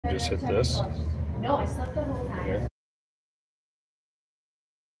just hit this. No, I slept the whole time. Here.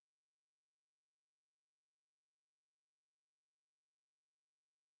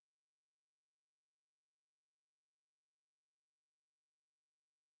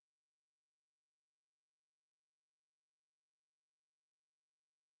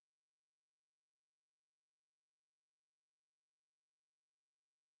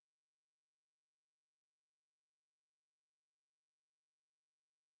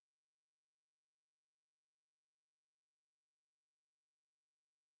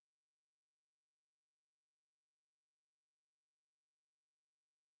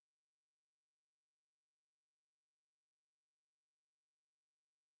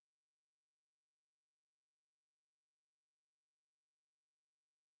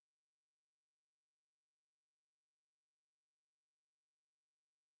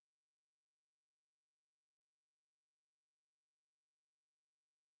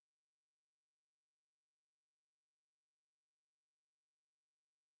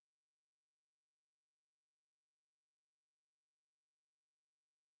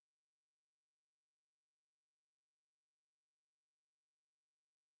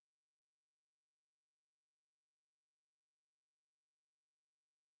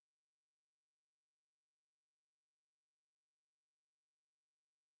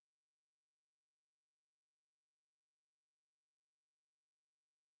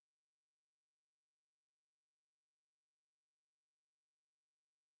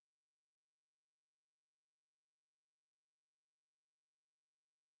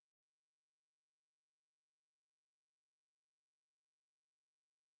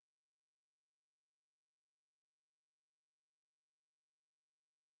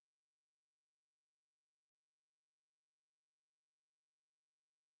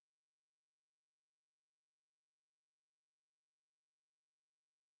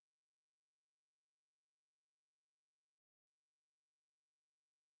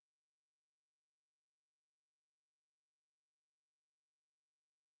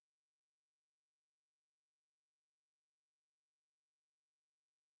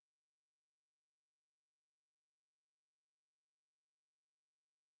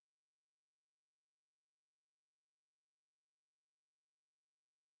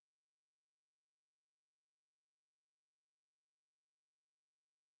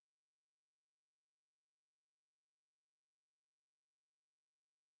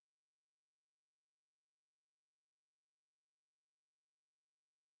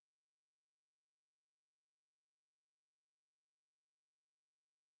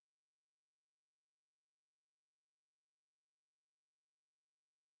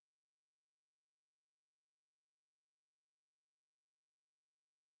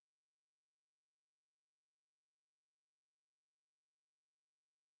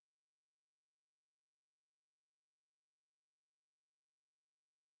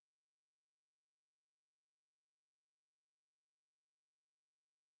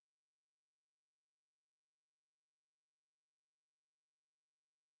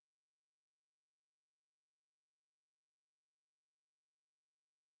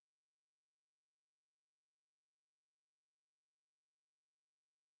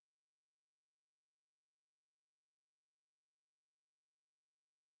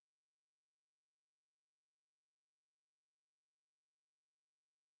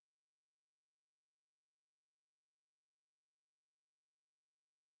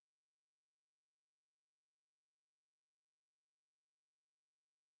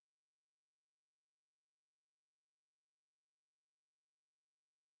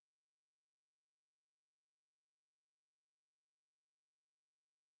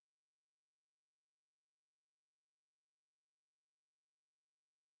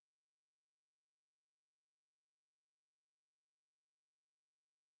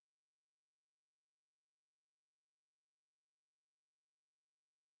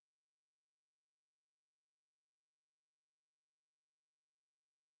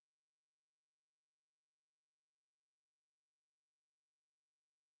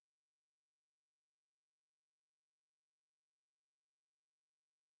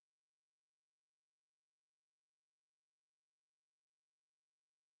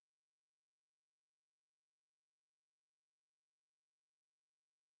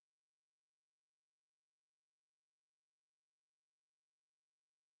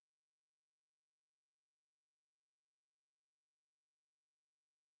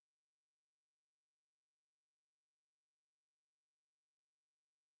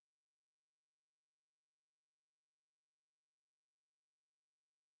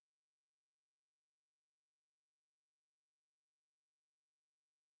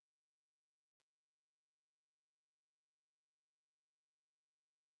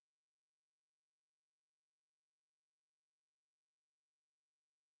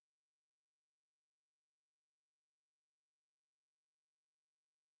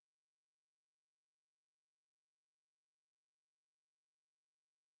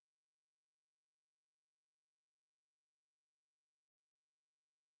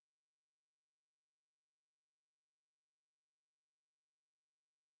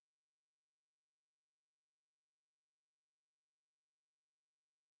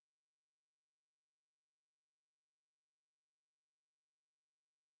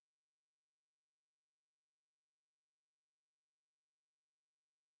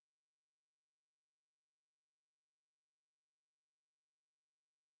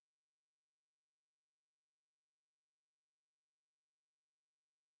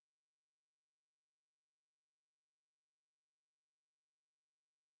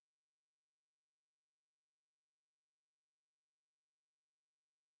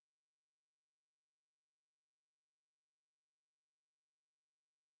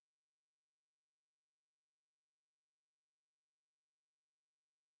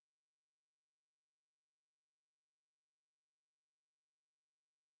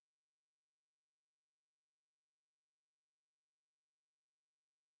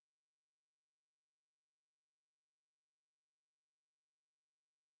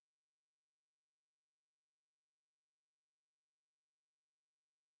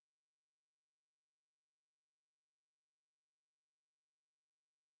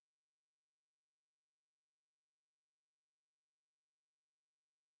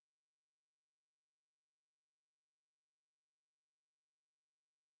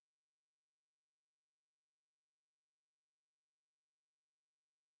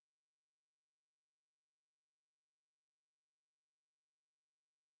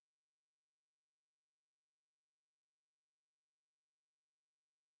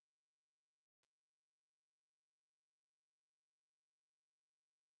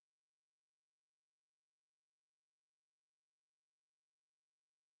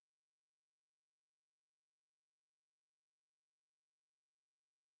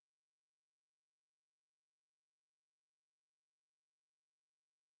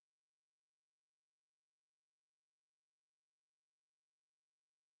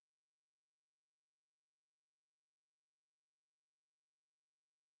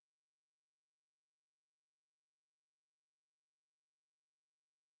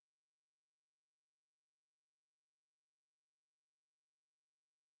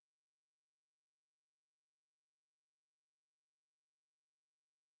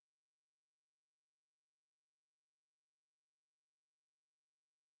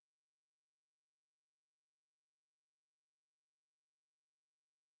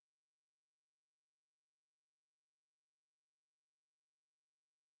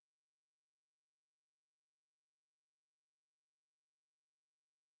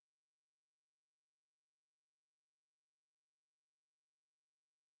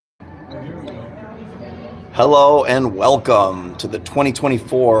 Hello and welcome to the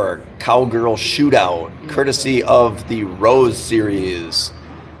 2024 Cowgirl Shootout, courtesy of the Rose Series.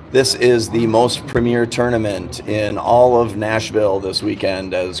 This is the most premier tournament in all of Nashville this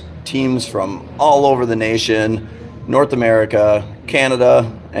weekend, as teams from all over the nation, North America,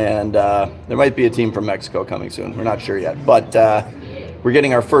 Canada, and there might be a team from Mexico coming soon. We're not sure yet, but we're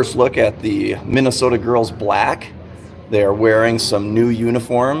getting our first look at the Minnesota Girls Black. They are wearing some new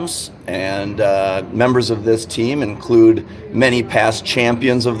uniforms, and members of this team include many past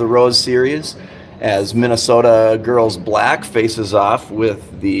champions of the Rose Series, as Minnesota Girls Black faces off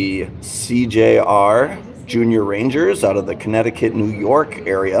with the CJR Junior Rangers out of the Connecticut, New York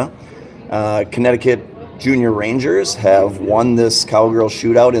area. Connecticut Junior Rangers have won this Cowgirl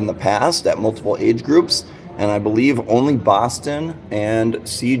Shootout in the past at multiple age groups, and I believe only Boston and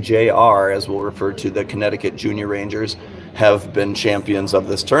CJR, as we'll refer to the Connecticut Junior Rangers, have been champions of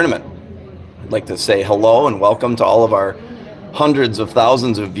this tournament. I'd like to say hello and welcome to all of our hundreds of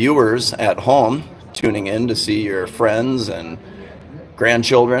thousands of viewers at home tuning in to see your friends and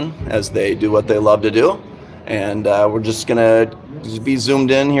grandchildren as they do what they love to do. And we're just going to be zoomed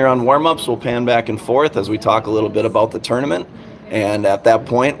in here on warm-ups. We'll pan back and forth as we talk a little bit about the tournament. And at that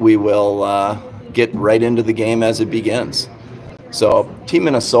point, we will get right into the game as it begins. So Team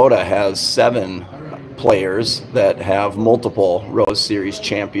Minnesota has 7 players that have multiple Rose Series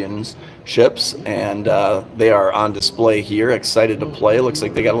championships, and they are on display here, excited to play. Looks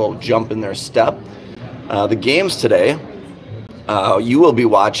like they got a little jump in their step. The games today, you will be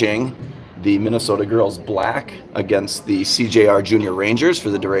watching the Minnesota Girls Black against the CJR Junior Rangers for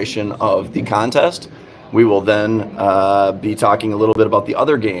the duration of the contest. We will then be talking a little bit about the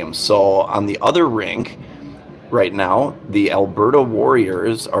other games. So on the other rink right now, the Alberta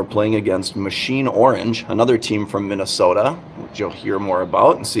Warriors are playing against Machine Orange, another team from Minnesota, which you'll hear more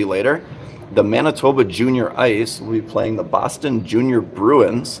about and see later. The Manitoba Junior Ice will be playing the Boston Junior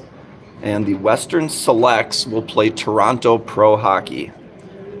Bruins, and the Western Selects will play Toronto Pro Hockey.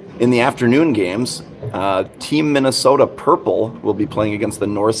 In the afternoon games, Team Minnesota Purple will be playing against the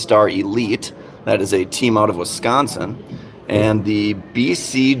North Star Elite. That is a team out of Wisconsin. And the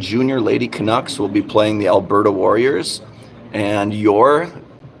BC Junior Lady Canucks will be playing the Alberta Warriors. And your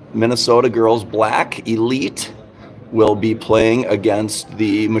Minnesota Girls Black Elite will be playing against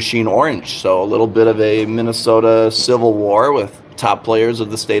the Machine Orange. So a little bit of a Minnesota civil war with top players of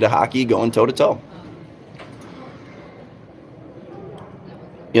the state of hockey going toe-to-toe.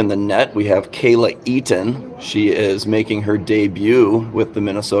 In the net, we have Kayla Eaton. She is making her debut with the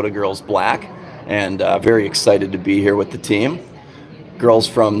Minnesota Girls Black, and very excited to be here with the team. Girls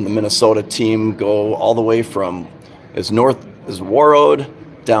from the Minnesota team go all the way from as north as Warroad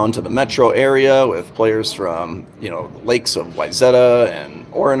down to the metro area, with players from the lakes of Wayzata and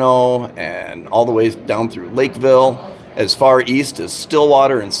Orono, and all the way down through Lakeville, as far east as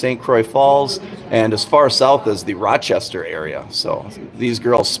Stillwater and St. Croix Falls, and as far south as the Rochester area. So these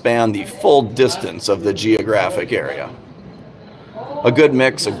girls span the full distance of the geographic area. A good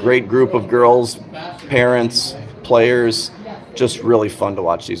mix, a great group of girls, parents, players. Just really fun to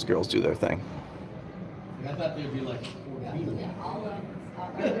watch these girls do their thing. I thought they'd be like 14.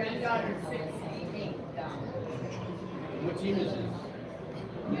 What team is it?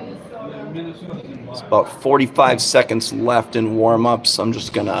 It's about 45 seconds left in warm-ups. I'm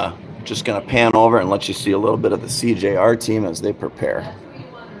just gonna pan over and let you see a little bit of the CJR team as they prepare.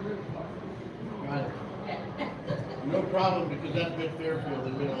 No problem, because that's Mid Fairfield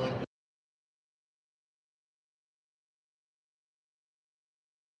and we don't like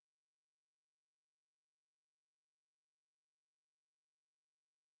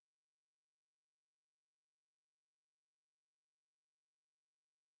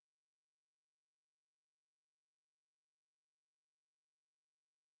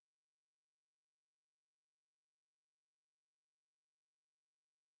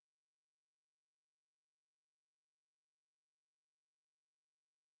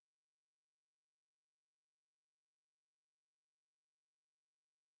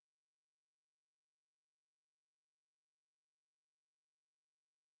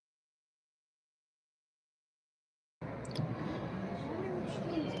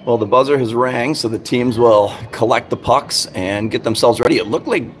Well, the buzzer has rang, so the teams will collect the pucks and get themselves ready. It looked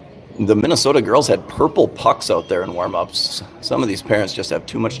like the Minnesota girls had purple pucks out there in warm-ups. Some of these parents just have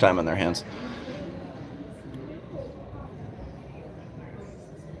too much time on their hands.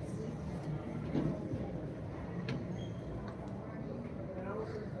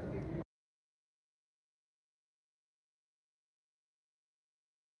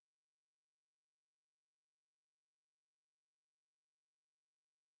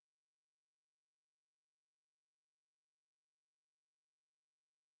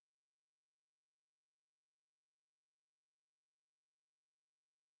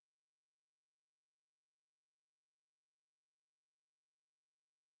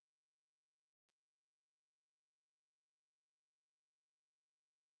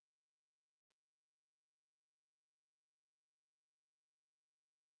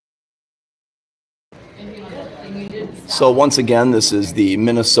 So once again, this is the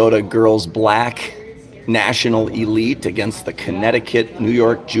Minnesota Girls Black National Elite against the Connecticut New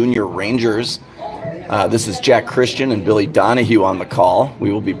York Junior Rangers. This is Jack Christian and Billy Donahue on the call.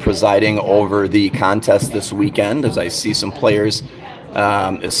 We will be presiding over the contest this weekend as I see some players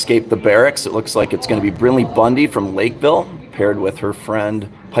escape the barracks. It looks like it's going to be Brinley Bundy from Lakeville, paired with her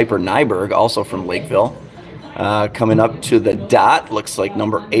friend Piper Nyberg, also from Lakeville. Coming up to the dot, looks like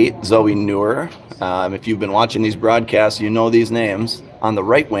number 8, Zoe Neuer. If you've been watching these broadcasts, you know these names. On the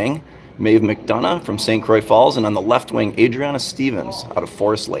right wing, Maeve McDonough from St. Croix Falls, and on the left wing, Adriana Stevens out of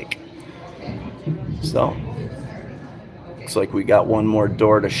Forest Lake. So, looks like we got one more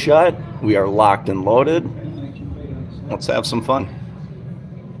door to shut. We are locked and loaded. Let's have some fun.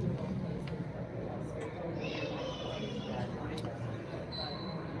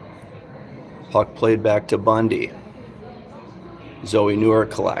 Puck played back to Bundy. Zoe Neuer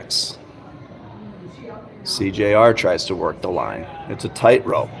collects. CJR tries to work the line. It's a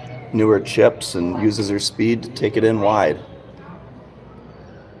tightrope. Neuer chips and uses her speed to take it in wide.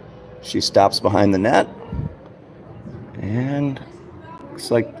 She stops behind the net. And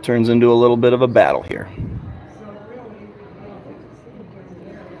looks like it turns into a little bit of a battle here.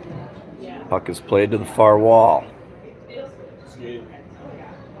 Puck is played to the far wall.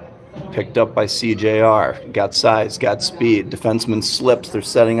 Picked up by CJR. Got size, got speed. Defenseman slips. They're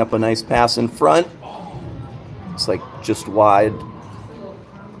setting up a nice pass in front. It's like just wide.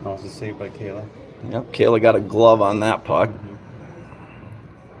 Oh, it's saved by Kayla. Yep, Kayla got a glove on that puck.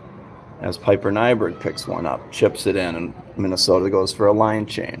 As Piper Nyberg picks one up, chips it in, and Minnesota goes for a line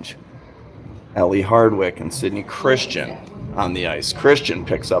change. Ellie Hardwick and Sydney Christian on the ice. Christian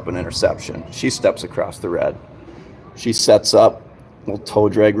picks up an interception. She steps across the red. She sets up, little toe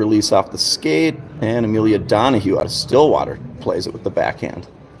drag release off the skate, and Amelia Donahue out of Stillwater plays it with the backhand.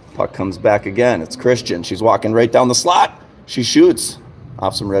 Puck comes back again. It's Christian. She's walking right down the slot. She shoots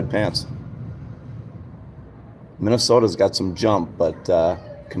off some red pants. Minnesota's got some jump, but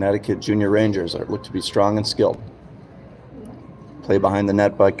Connecticut Junior Rangers look to be strong and skilled. Play behind the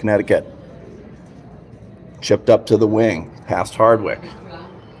net by Connecticut. Chipped up to the wing, past Hardwick.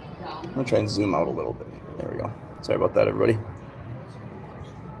 I'm going to try and zoom out a little bit. There we go. Sorry about that, everybody.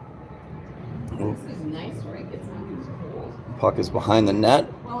 Puck is behind the net.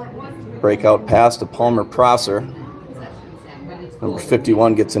 Breakout pass to Palmer Prosser. Number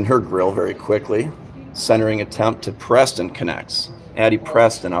 51 gets in her grill very quickly. Centering attempt to Preston connects. Addie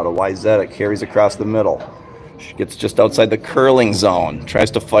Preston out of Wyzetta carries across the middle. She gets just outside the curling zone.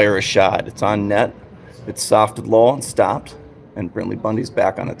 Tries to fire a shot. It's on net. It's softed low and stopped. And Brinley Bundy's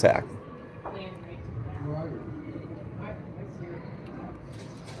back on attack.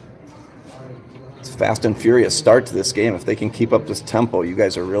 It's a fast and furious start to this game. If they can keep up this tempo, you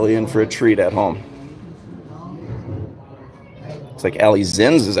guys are really in for a treat at home. It's like Allie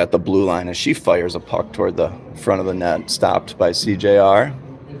Zins is at the blue line as she fires a puck toward the front of the net, stopped by CJR.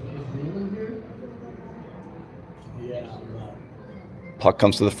 Puck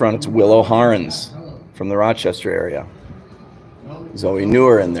comes to the front. It's Willow Harns from the Rochester area. Zoe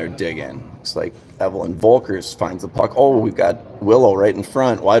Neuer in there digging. Looks like Evelyn Volkers finds the puck. Oh, we've got Willow right in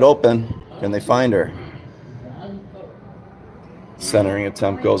front, wide open. Can they find her? Centering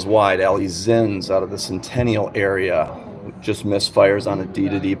attempt goes wide. Allie Zins out of the Centennial area. Just misfires on a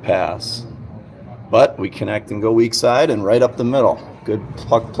D-to-D pass. But we connect and go weak side and right up the middle. Good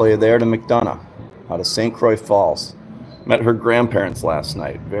puck play there to McDonough out of St. Croix Falls. Met her grandparents last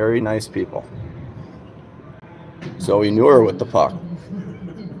night. Very nice people. Zoe Neuer with the puck.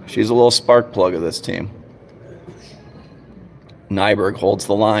 She's a little spark plug of this team. Nyberg holds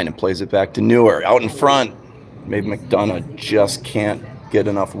the line and plays it back to Neuer. Out in front. Maybe McDonough just can't get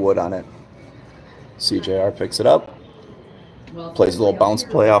enough wood on it. CJR picks it up. Plays a little bounce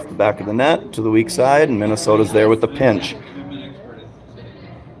play off the back of the net to the weak side, and Minnesota's there with the pinch.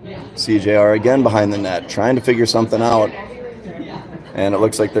 CJR again behind the net, trying to figure something out. And it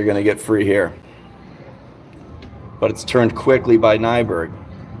looks like they're going to get free here. But it's turned quickly by Nyberg.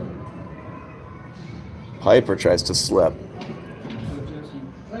 Piper tries to slip.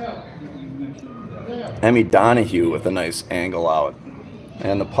 Emmy Donahue with a nice angle out.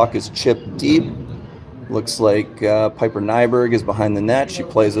 And the puck is chipped deep. Looks like Piper Nyberg is behind the net. She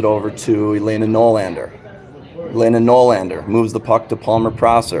plays it over to Elena Nolander. Elena Nolander moves the puck to Palmer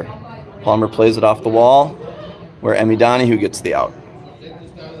Prosser. Palmer plays it off the wall where Emmy Donahue gets the out.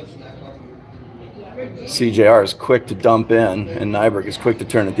 CJR is quick to dump in, and Nyberg is quick to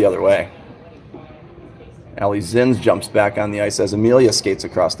turn it the other way. Allie Zins jumps back on the ice as Amelia skates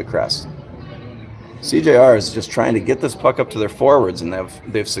across the crest. CJR is just trying to get this puck up to their forwards, and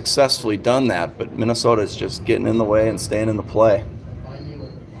they've successfully done that, but Minnesota is just getting in the way and staying in the play.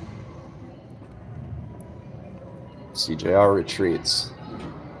 CJR retreats.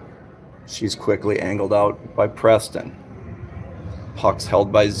 She's quickly angled out by Preston. Puck's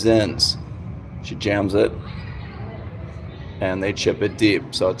held by Zins. She jams it, and they chip it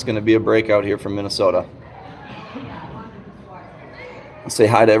deep. So it's going to be a breakout here from Minnesota. I'll say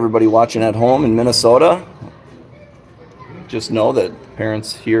hi to everybody watching at home in Minnesota. Just know that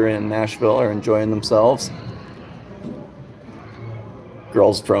parents here in Nashville are enjoying themselves.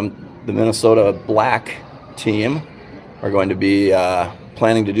 Girls from the Minnesota Black team are going to be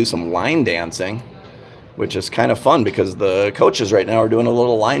planning to do some line dancing, which is kind of fun because the coaches right now are doing a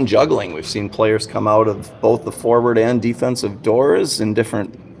little line juggling. We've seen players come out of both the forward and defensive doors in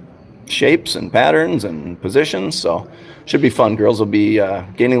different shapes and patterns and positions, so should be fun. Girls will be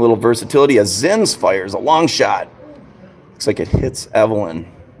gaining a little versatility as Zins fires a long shot. Looks like it hits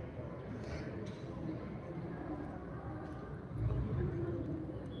Evelyn.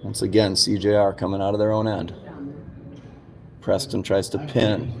 Once again, CJR coming out of their own end. Preston tries to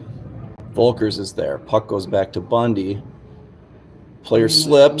pin. Volkers is there. Puck goes back to Bundy. Player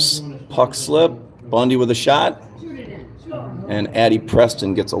slips. Puck slip. Bundy with a shot. And Addie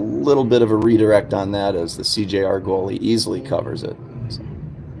Preston gets a little bit of a redirect on that as the CJR goalie easily covers it.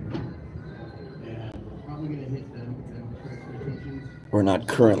 We're not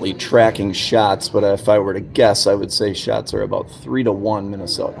currently tracking shots, but if I were to guess, I would say shots are about 3-1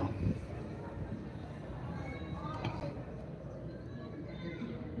 Minnesota.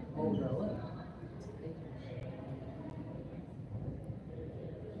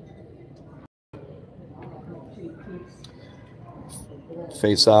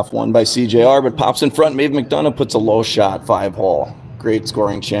 Face off won by CJR, but pops in front. Maeve McDonough puts a low shot, 5-hole. Great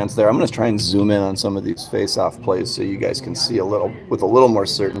scoring chance there. I'm going to try and zoom in on some of these face-off plays so you guys can see with a little more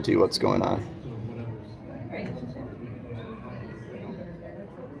certainty what's going on.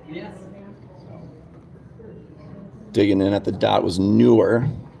 Digging in at the dot was Newer.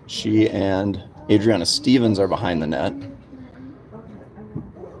 She and Adriana Stevens are behind the net.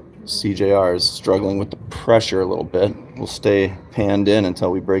 CJR is struggling with the pressure a little bit. We'll stay panned in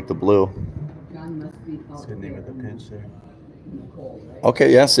until we break the blue. Sydney with the pinch there.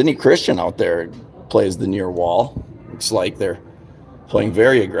 Okay, yeah, Sydney Christian out there plays the near wall. Looks like they're playing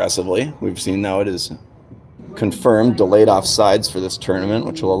very aggressively. We've seen now it is confirmed delayed offsides for this tournament,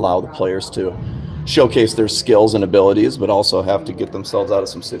 which will allow the players to showcase their skills and abilities, but also have to get themselves out of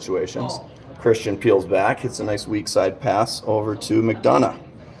some situations. Christian peels back, hits a nice weak side pass over to McDonough.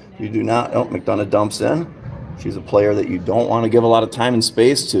 You do not, oh, McDonough dumps in. She's a player that you don't want to give a lot of time and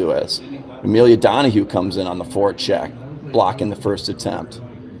space to as Amelia Donahue comes in on the forecheck, blocking the first attempt.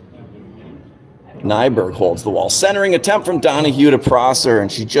 Nyberg holds the wall. Centering attempt from Donahue to Prosser,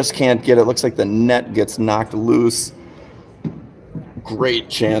 and she just can't get it. Looks like the net gets knocked loose. Great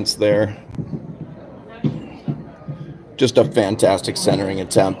chance there. Just a fantastic centering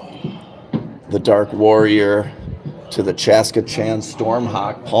attempt. The Dark Warrior to the Chaska Chan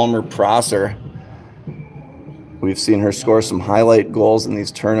Stormhawk, Palmer Prosser. We've seen her score some highlight goals in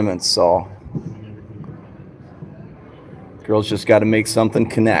these tournaments, so girls just got to make something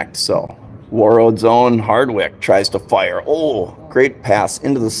connect. So Warroad's own Hardwick tries to fire. Oh, great pass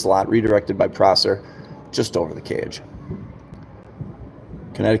into the slot, redirected by Prosser, just over the cage.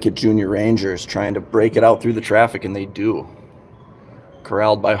 Connecticut Junior Rangers trying to break it out through the traffic, and they do.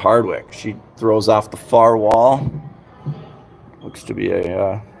 Corralled by Hardwick. She throws off the far wall. Looks to be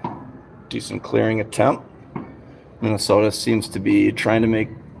a decent clearing attempt. Minnesota seems to be trying to make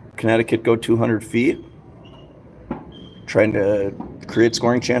Connecticut go 200 feet. Trying to create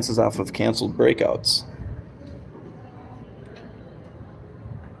scoring chances off of canceled breakouts.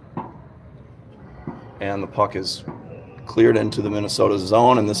 And the puck is cleared into the Minnesota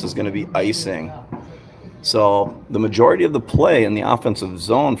zone, and this is going to be icing. So the majority of the play in the offensive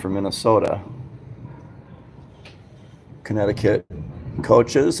zone for Minnesota. Connecticut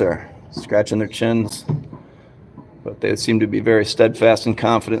coaches are scratching their chins, but they seem to be very steadfast and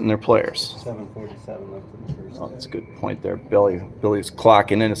confident in their players. 7:47 left in the first. Oh, that's a good point there. Billy's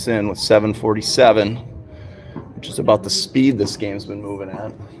clocking us in with 7:47, which is about the speed this game's been moving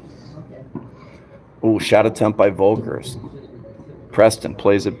at. Ooh, shot attempt by Volkers. Preston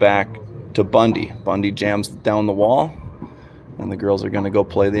plays it back to Bundy. Bundy jams down the wall, and the girls are going to go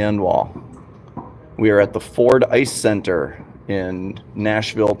play the end wall. We are at the Ford Ice Center in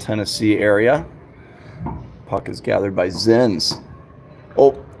Nashville, Tennessee area. Puck is gathered by Zins.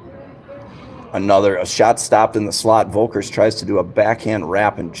 Oh, a shot stopped in the slot. Volkers tries to do a backhand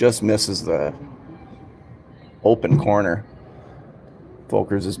wrap and just misses the open corner.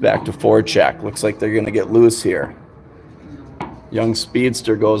 Volkers is back to forecheck. Looks like they're going to get loose here. Young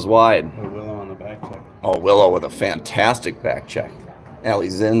speedster goes wide. Willow on the back check. Oh, Willow with a fantastic back check. Ali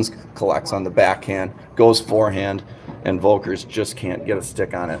Zins collects on the backhand, goes forehand, and Volkers just can't get a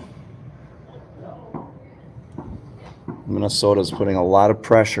stick on it. Minnesota's putting a lot of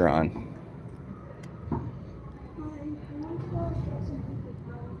pressure on.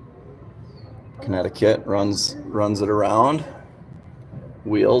 Connecticut runs it around.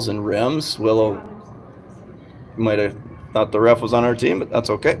 Wheels and rims. Willow might have thought the ref was on our team, but that's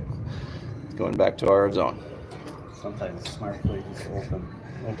okay. Going back to our zone. Sometimes smart play just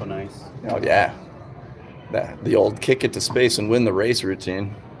open ice. Oh yeah, the old kick it to space and win the race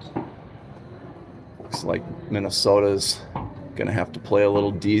routine. Looks like Minnesota's gonna have to play a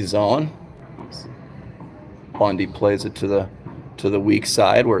little D zone. Bundy plays it to the weak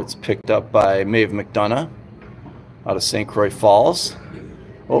side where it's picked up by Maeve McDonough out of St. Croix Falls.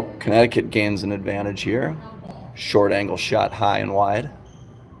 Oh, Connecticut gains an advantage here. Short angle shot high and wide.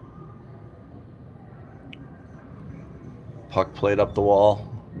 Puck played up the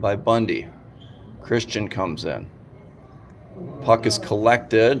wall by Bundy. Christian comes in. Puck is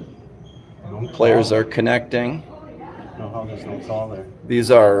collected. Players are connecting. No, there's no call there.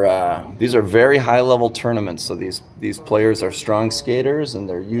 These are very high-level tournaments. So these players are strong skaters, and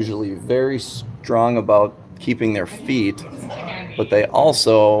they're usually very strong about keeping their feet. But they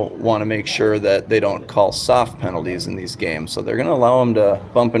also want to make sure that they don't call soft penalties in these games. So they're going to allow them to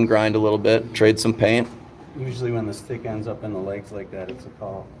bump and grind a little bit, trade some paint. Usually when the stick ends up in the legs like that, it's a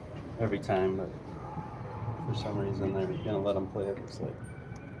call every time, but for some reason they're going to let them play it, looks like.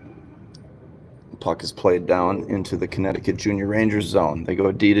 Puck is played down into the Connecticut Junior Rangers zone. They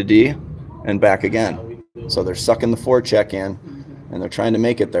go D to D and back again. So they're sucking the forecheck in, and they're trying to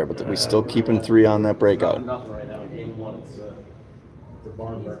make it there, but we still keeping 3 on that breakout.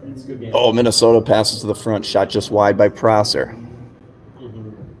 Oh, Minnesota passes to the front, shot just wide by Prosser.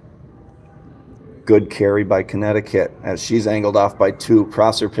 Good carry by Connecticut. As she's angled off by 2,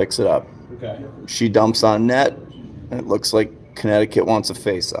 Prosser picks it up. Okay. She dumps on net, and it looks like Connecticut wants a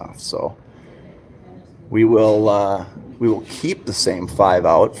face-off. So we will keep the same 5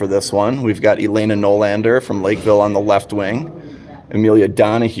 out for this one. We've got Elena Nolander from Lakeville on the left wing. Amelia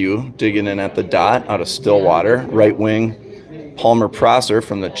Donahue digging in at the dot out of Stillwater. Right wing, Palmer Prosser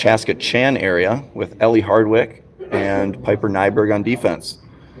from the Chaska-Chan area with Ellie Hardwick and Piper Nyberg on defense.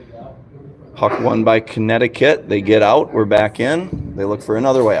 Puck won by Connecticut. They get out. We're back in. They look for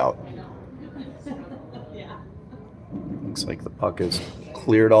another way out. Looks like the puck is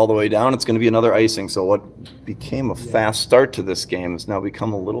cleared all the way down. It's going to be another icing. So what became a fast start to this game has now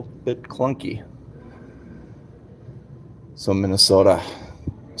become a little bit clunky. So Minnesota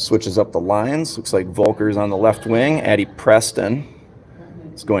switches up the lines. Looks like Volker's on the left wing. Addie Preston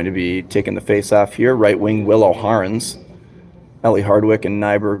is going to be taking the face-off here. Right wing, Willow Harns. Ellie Hardwick and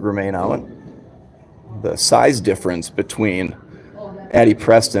Nyberg remain out. The size difference between Addie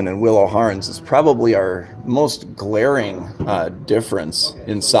Preston and Willow Harns is probably our most glaring difference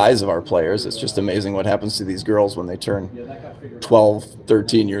in size of our players. It's just amazing what happens to these girls when they turn 12,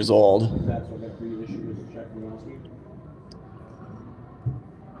 13 years old.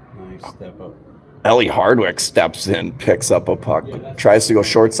 Nice step up. Ellie Hardwick steps in, picks up a puck, tries to go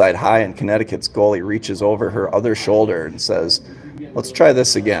short side high, and Connecticut's goalie reaches over her other shoulder and says, let's try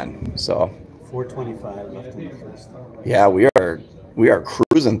this again. So 4:25 left in the first. yeah, we are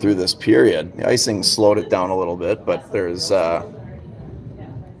cruising through this period. The icing slowed it down a little bit, but there's 4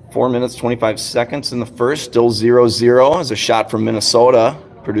 minutes, 25 seconds in the first, still 0-0 as a shot from Minnesota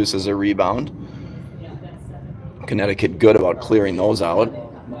produces a rebound. Connecticut good about clearing those out.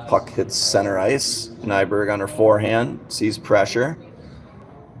 Puck hits center ice. Nyberg on her forehand, sees pressure,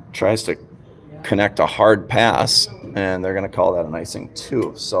 tries to connect a hard pass, and they're going to call that an icing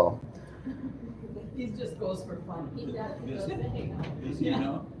too. So He just goes for fun.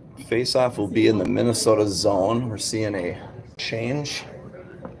 face-off will be in the Minnesota zone. We're seeing a change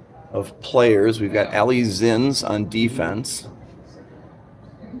of players. We've got Allie Zins on defense.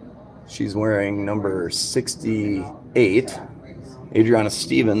 She's wearing number 68. Adriana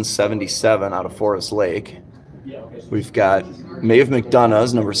Stevens, 77, out of Forest Lake. We've got Maeve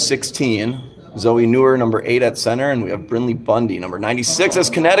McDonough's number 16. Zoe Newer, number 8 at center. And we have Brinley Bundy, number 96, as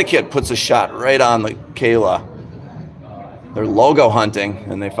Connecticut puts a shot right on the Kayla. They're logo hunting,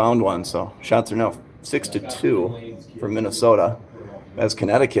 and they found one. So shots are now 6-2 for Minnesota as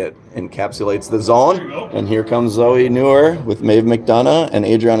Connecticut encapsulates the zone. And here comes Zoe Newer with Maeve McDonough and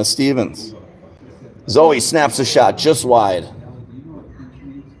Adriana Stevens. Zoe snaps a shot just wide.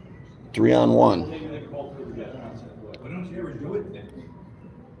 3-on-1.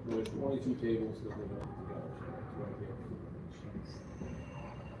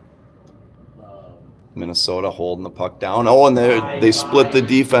 Minnesota holding the puck down. Oh, and they split the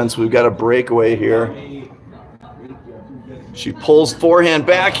defense. We've got a breakaway here. She pulls forehand,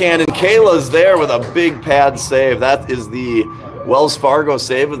 backhand, and Kayla's there with a big pad save. That is the Wells Fargo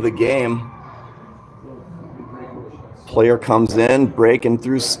save of the game. Player comes in, breaking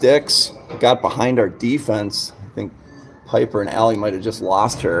through sticks. Got behind our defense. I think Piper and Allie might have just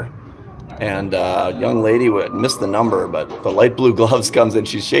lost her. And young lady would miss the number, but the light blue gloves comes in.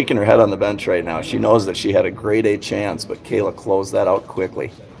 She's shaking her head on the bench right now. She knows that she had a grade A chance, but Kayla closed that out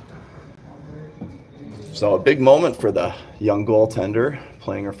quickly. So a big moment for the young goaltender,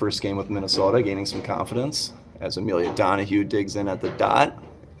 playing her first game with Minnesota, gaining some confidence as Amelia Donahue digs in at the dot.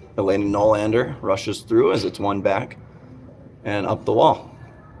 Elena Nolander rushes through as it's one back and up the wall.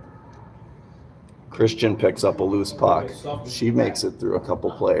 Christian picks up a loose puck. She makes it through a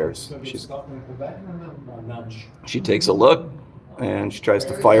couple players. She takes a look and she tries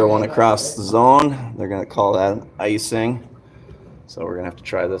to fire one across the zone. They're going to call that an icing. So we're going to have to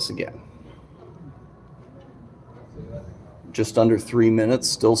try this again. Just under 3 minutes,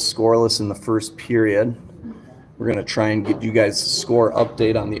 still scoreless in the first period. We're going to try and get you guys a score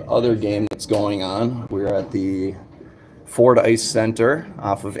update on the other game that's going on. We're at the Ford Ice Center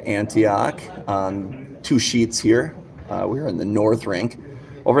off of Antioch on 2 sheets here. We're in the North Rink.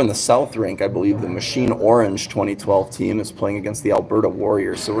 Over in the South Rink, I believe the Machine Orange 2012 team is playing against the Alberta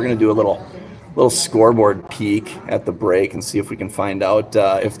Warriors. So we're going to do a little scoreboard peek at the break and see if we can find out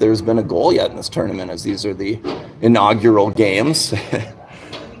if there's been a goal yet in this tournament, as these are the inaugural games.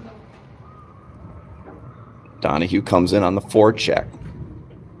 Donahue comes in on the forecheck.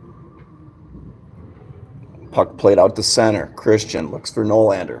 Puck played out to center. Christian looks for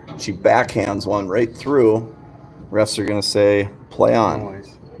Nolander. She backhands one right through. Refs are going to say play on.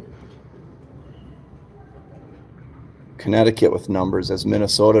 Connecticut with numbers as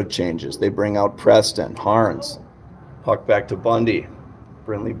Minnesota changes. They bring out Preston, Harns. Puck back to Bundy.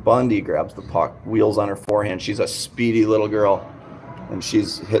 Brinley Bundy grabs the puck, wheels on her forehand. She's a speedy little girl, and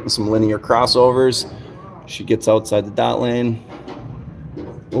she's hitting some linear crossovers. She gets outside the dot lane.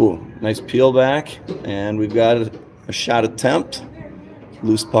 Ooh, nice peel back, and we've got a shot attempt.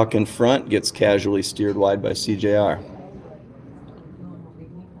 Loose puck in front, gets casually steered wide by CJR.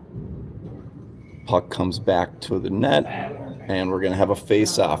 Puck comes back to the net, and we're going to have a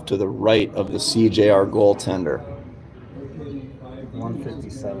face-off to the right of the CJR goaltender.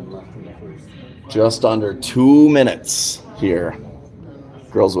 1:57 left in the first. Just under 2 minutes here.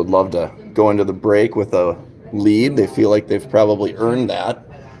 Girls would love to go into the break with a lead. They feel like they've probably earned that.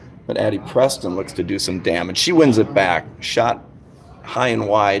 But Addie Preston looks to do some damage. She wins it back. Shot high and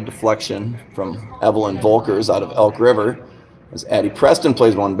wide, deflection from Evelyn Volkers out of Elk River. As Addie Preston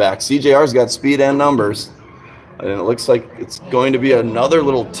plays one back. CJR's got speed and numbers. And it looks like it's going to be another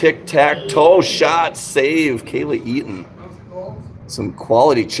little tic-tac-toe shot save. Kayla Eaton. Some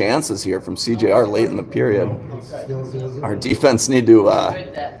quality chances here from CJR late in the period. Our defense need to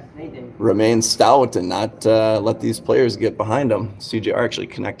remain stout and not let these players get behind them. CJR actually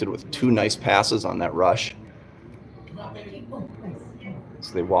connected with 2 nice passes on that rush.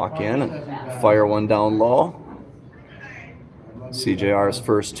 So they walk in and fire one down low. CJR is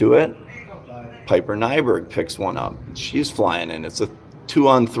first to it. Piper Nyberg picks one up. She's flying in. It's a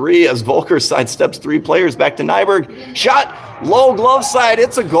 2-on-3 as Volker sidesteps 3 players back to Nyberg. Shot, low glove side.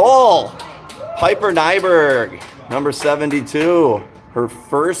 It's a goal. Piper Nyberg, number 72. Her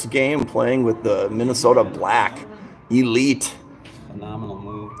first game playing with the Minnesota Black Elite. Phenomenal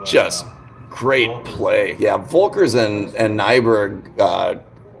move. Just great play. Yeah, Volkers and Nyberg,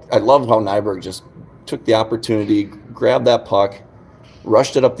 I love how Nyberg just took the opportunity, grabbed that puck,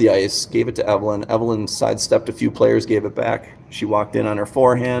 rushed it up the ice, gave it to Evelyn. Evelyn sidestepped a few players, gave it back. She walked in on her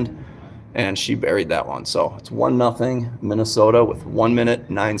forehand, and she buried that one. So it's 1-0 Minnesota with 1 minute,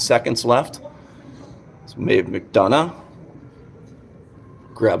 9 seconds left. It's Maeve McDonough.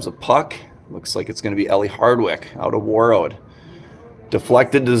 Grabs a puck. Looks like it's going to be Ellie Hardwick out of Warroad.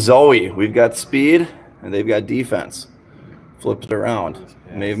 Deflected to Zoe. We've got speed, and they've got defense. Flipped it around.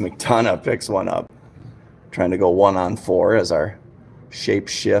 Maeve McDonough picks one up. Trying to go 1-on-4 as our shape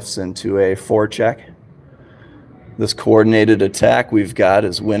shifts into a forecheck. This coordinated attack we've got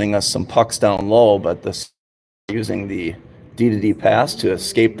is winning us some pucks down low, but this using the D-to-D pass to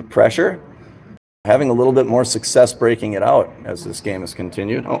escape the pressure. Having a little bit more success breaking it out as this game has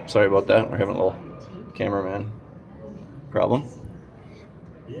continued. Oh, sorry about that. We're having a little cameraman problem.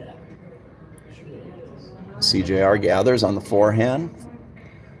 CJR gathers on the forehand.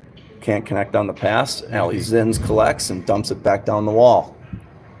 Can't connect on the pass. Allie Zins collects and dumps it back down the wall.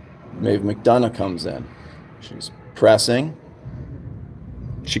 Maeve McDonough comes in. She's pressing.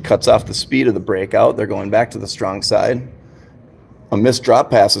 She cuts off the speed of the breakout. They're going back to the strong side. A missed drop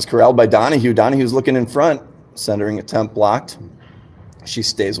pass is corralled by Donahue. Donahue's looking in front. Centering attempt blocked. She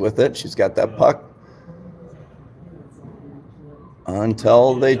stays with it. She's got that puck.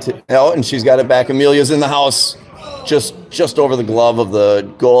 Until they... oh, and she's got it back. Amelia's in the house. Just over the glove of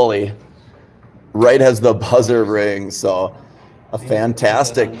the goalie. Right as the buzzer rings. So a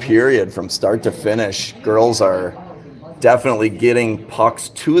fantastic period from start to finish. Girls are definitely getting pucks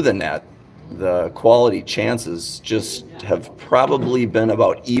to the net. The quality chances just have probably been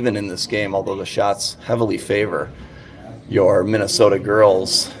about even in this game, although the shots heavily favor your Minnesota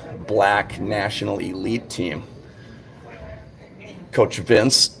girls black national elite team. Coach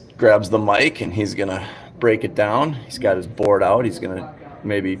Vince grabs the mic and he's going to break it down. He's got his board out. He's going to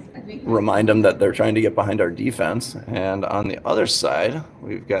maybe remind them that they're trying to get behind our defense. And on the other side,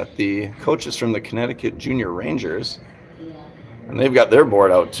 we've got the coaches from the Connecticut Junior Rangers. And they've got their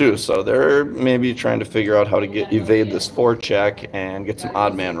board out too, so they're maybe trying to figure out how to evade this forecheck and get some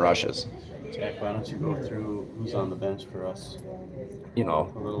odd man rushes. Jack, why don't you go through who's on the bench for us? You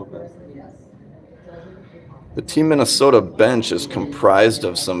know, A little bit. the Team Minnesota bench is comprised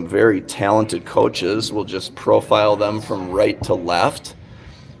of some very talented coaches. We'll just profile them from right to left.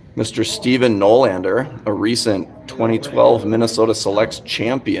 Mr. Steven Nolander, a recent 2012 Minnesota Selects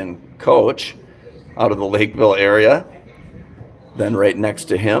champion coach out of the Lakeville area. Then right next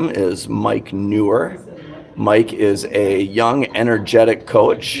to him is Mike Newer. Mike is a young, energetic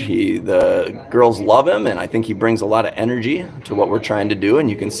coach. The girls love him, and I think he brings a lot of energy to what we're trying to do, and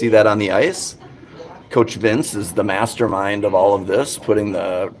you can see that on the ice. Coach Vince is the mastermind of all of this, putting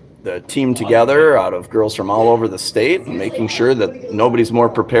the team together out of girls from all over the state and making sure that nobody's more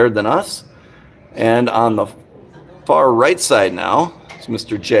prepared than us. And on the far right side now is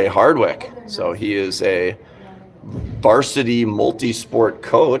Mr. Jay Hardwick. So he is a varsity multi-sport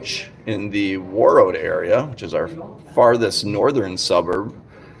coach in the Warroad area, which is our farthest northern suburb.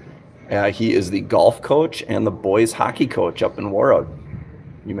 He is the golf coach and the boys hockey coach up in Warroad.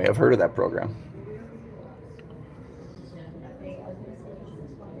 You may have heard of that program.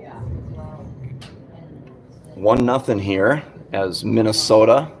 One nothing here as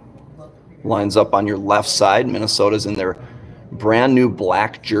Minnesota lines up on your left side. Minnesota's in their brand new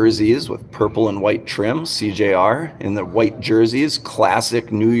black jerseys with purple and white trim, CJR, in the white jerseys,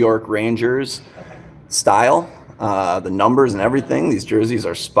 classic New York Rangers style. The numbers and everything, these jerseys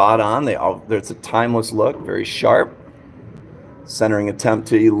are spot on. It's a timeless look, very sharp. Centering attempt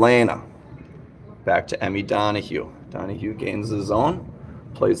to Elena. Back to Emmy Donahue. Donahue gains the zone,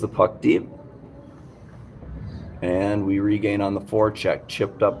 plays the puck deep. And we regain on the forecheck,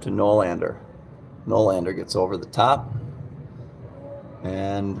 chipped up to Nolander. Nolander gets over the top.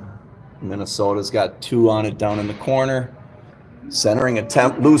 And Minnesota's got two on it down in the corner. Centering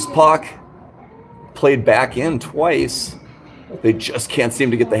attempt, loose puck. Played back in twice. They just can't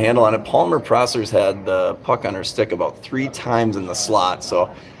seem to get the handle on it. Palmer Prosser's had the puck on her stick about 3 times in the slot.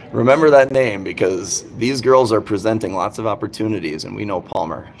 So remember that name because these girls are presenting lots of opportunities, and we know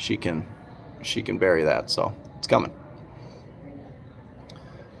Palmer. She can bury that, so it's coming.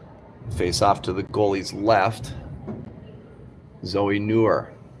 Face off to the goalie's left. Zoe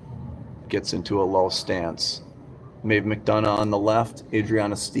Newer gets into a low stance. Maeve McDonough on the left.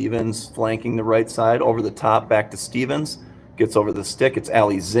 Adriana Stevens flanking the right side. Over the top, back to Stevens. Gets over the stick. It's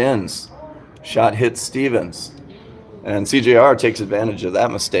Allie Zins. Shot hits Stevens. And CJR takes advantage of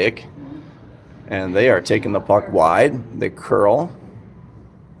that mistake. And they are taking the puck wide. They curl.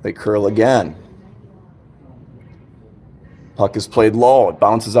 They curl again. Puck is played low. It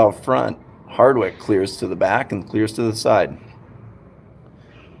bounces out front. Hardwick clears to the back and clears to the side.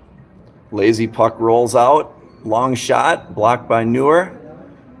 Lazy puck rolls out. Long shot, blocked by Newer.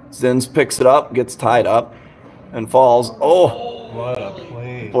 Zins picks it up, gets tied up, and falls. Oh! What a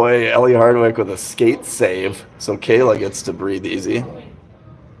play. Boy, Ellie Hardwick with a skate save. So Kayla gets to breathe easy.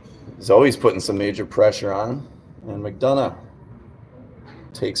 Zoe's putting some major pressure on. And McDonough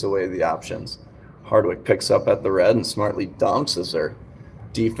takes away the options. Hardwick picks up at the red and smartly dumps as their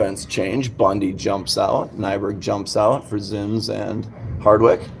defense change. Bundy jumps out. Nyberg jumps out for Zins and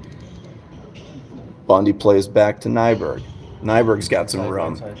Hardwick. Bundy plays back to Nyberg. Nyberg's got some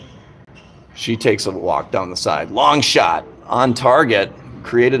room. She takes a walk down the side. Long shot on target.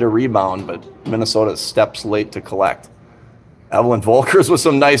 Created a rebound, but Minnesota steps late to collect. Evelyn Volkers with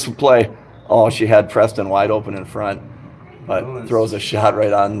some nice play. Oh, she had Preston wide open in front, but throws a shot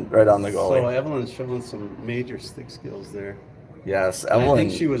right on the goalie. So Evelyn's showing some major stick skills there. Yes, And Evelyn. I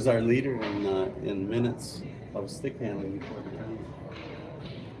think she was our leader in minutes of stick handling before the tournament.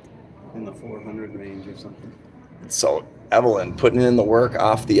 In the 400 range or something. So Evelyn putting in the work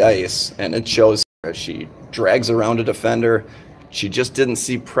off the ice, and it shows as she drags around a defender. She just didn't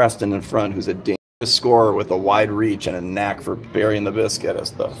see Preston in front, who's a dangerous scorer with a wide reach and a knack for burying the biscuit.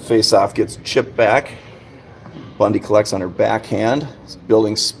 As the face-off gets chipped back, Bundy collects on her backhand,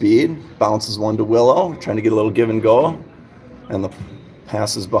 building speed, bounces one to Willow, trying to get a little give and go, and the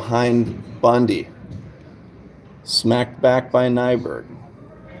pass is behind Bundy. Smacked back by Nyberg.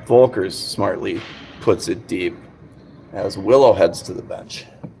 Volkers smartly puts it deep as Willow heads to the bench.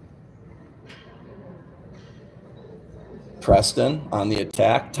 Preston on the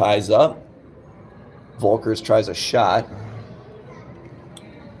attack, ties up. Volkers tries a shot.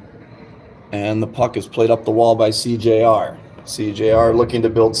 And the puck is played up the wall by CJR. CJR looking to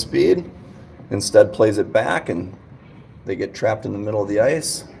build speed, instead plays it back, and they get trapped in the middle of the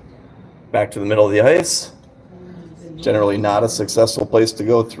ice. Back to the middle of the ice. Generally not a successful place to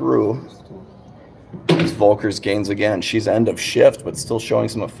go through. As Volkers gains again. She's end of shift, but still showing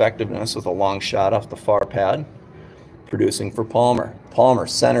some effectiveness with a long shot off the far pad. Producing for Palmer. Palmer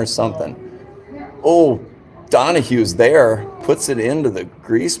centers something. Oh, Donahue's there. Puts it into the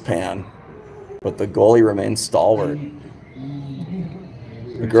grease pan, but the goalie remains stalwart.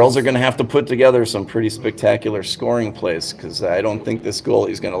 The girls are going to have to put together some pretty spectacular scoring plays, because I don't think this goalie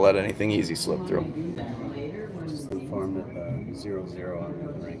is going to let anything easy slip through. Just informed at 0-0 on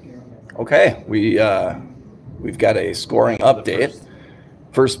the rink. Okay, we've got a scoring update.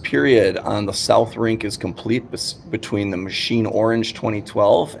 First period on the South Rink is complete between the Machine Orange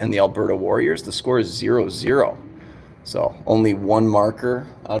 2012 and the Alberta Warriors. The score is 0-0. So only one marker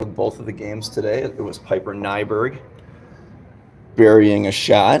out of both of the games today. It was Piper Nyberg burying a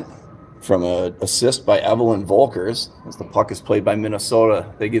shot from an assist by Evelyn Volkers. As the puck is played by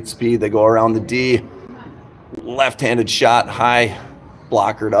Minnesota, they get speed, they go around the D. Left-handed shot, high,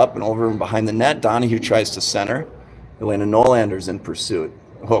 blockered up and over and behind the net. Donahue tries to center. Elena Nolander's in pursuit.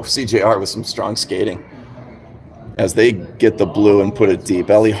 Oh, CJR with some strong skating. As they get the blue and put it deep,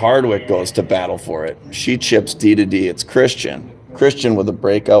 Ellie Hardwick goes to battle for it. She chips D to D. It's Christian. Christian with a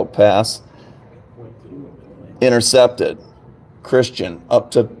breakout pass. Intercepted. Christian up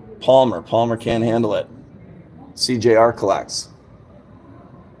to Palmer. Palmer can't handle it. CJR collects.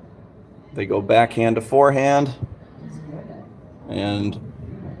 They go backhand to forehand. And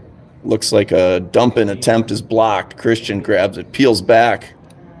looks like a dump-in attempt is blocked. Christian grabs it, peels back,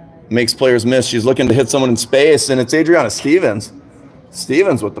 makes players miss. She's looking to hit someone in space, and it's Adriana Stevens.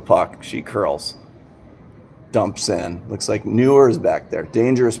 Stevens with the puck. She curls. Dumps in. Looks like Newer is back there.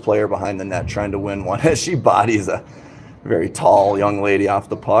 Dangerous player behind the net trying to win one as she bodies a very tall young lady off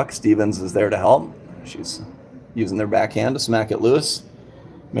the puck. Stevens is there to help. She's using their backhand to smack it loose.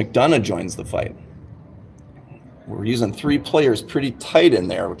 McDonough joins the fight. We're using three players pretty tight in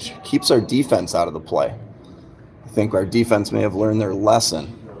there, which keeps our defense out of the play. I think our defense may have learned their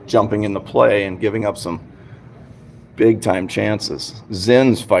lesson, jumping into play and giving up some big-time chances.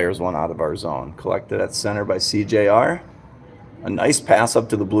 Zins fires one out of our zone. Collected at center by CJR. A nice pass up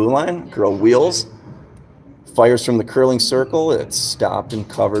to the blue line. Girl wheels. Fires from the curling circle. It's stopped and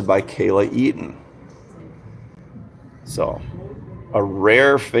covered by Kayla Eaton. So a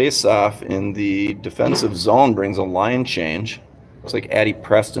rare face-off in the defensive zone brings a line change. Looks like Addie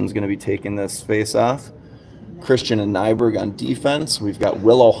Preston's going to be taking this face-off. Christian and Nyberg on defense. We've got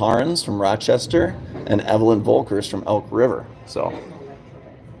Willow Harns from Rochester and Evelyn Volkers from Elk River. So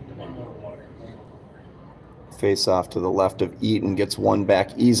face-off to the left of Eaton, gets one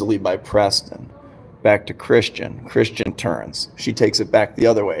back easily by Preston. Back to Christian. Christian turns. She takes it back the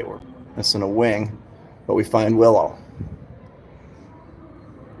other way. We're missing a wing, but we find Willow.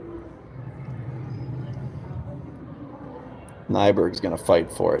 Nyberg's going to fight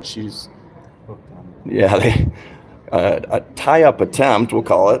for it. She's, yeah, a tie-up attempt, we'll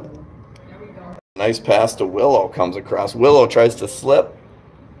call it. Nice pass to Willow comes across. Willow tries to slip,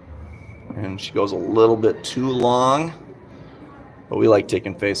 and she goes a little bit too long. But we like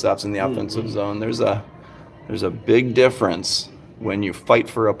taking face-offs in the offensive zone. There's a big difference when you fight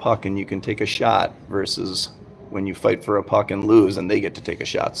for a puck and you can take a shot versus when you fight for a puck and lose and they get to take a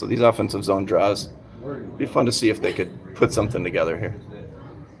shot. So these offensive zone draws, it'd be fun to see if they could put something together here.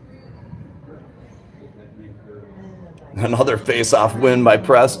 Another face-off win by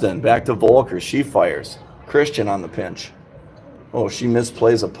Preston. Back to Volker. She fires. Christian on the pinch. Oh, she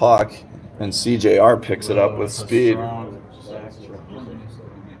misplays a puck, and CJR picks it up with speed.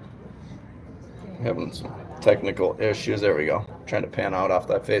 Having some technical issues. There we go. Trying to pan out off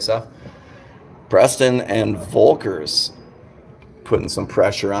that face-off. Preston and Volkers putting some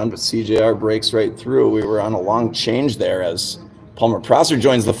pressure on, but CJR breaks right through. We were on a long change there as Palmer Prosser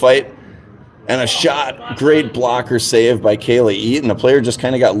joins the fight. And a shot. Great blocker save by Kayla Eaton. The player just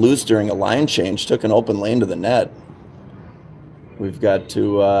kind of got loose during a line change, took an open lane to the net. We've got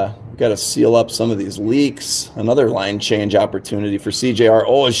to seal up some of these leaks. Another line change opportunity for CJR.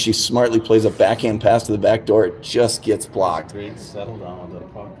 Oh, as she smartly plays a backhand pass to the back door, it just gets blocked. Great settle down with the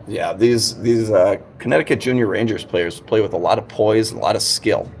puck. Yeah, these Connecticut Junior Rangers players play with a lot of poise and a lot of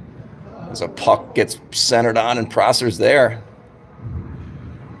skill. As a puck gets centered on and Prosser's there.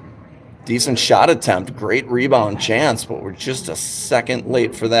 Decent shot attempt, great rebound chance, but we're just a second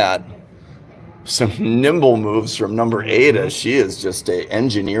late for that. Some nimble moves from number 8 as she is just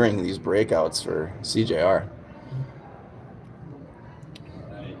engineering these breakouts for CJR.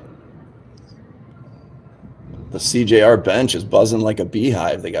 The CJR bench is buzzing like a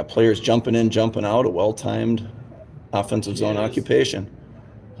beehive. They got players jumping in, jumping out, a well-timed offensive zone occupation.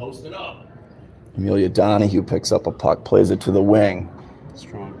 Post it up. Amelia Donahue picks up a puck, plays it to the wing.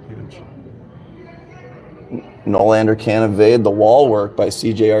 Strong pinch. Nolander can't evade the wall work by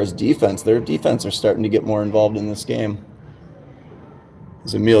CJR's defense. Their defense are starting to get more involved in this game.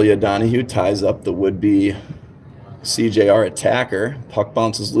 As Amelia Donahue ties up the would-be CJR attacker. Puck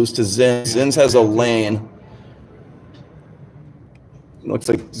bounces loose to Zins. Zins has a lane. Looks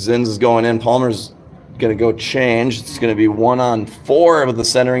like Zins is going in. Palmer's going to go change. It's going to be 1-on-4 with the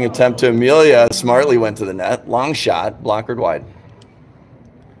centering attempt to Amelia. Smartly went to the net. Long shot, blockered wide.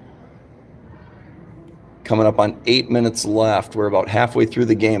 Coming up on 8 minutes left. We're about halfway through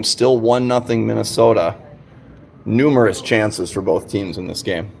the game. Still 1-0 Minnesota. Numerous chances for both teams in this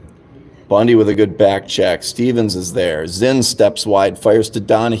game. Bundy with a good back check. Stevens is there. Zinn steps wide, fires to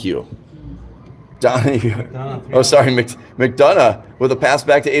Donahue. Oh, sorry, McDonough with a pass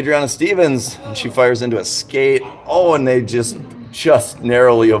back to Adriana Stevens. And she fires into a skate. Oh, and they just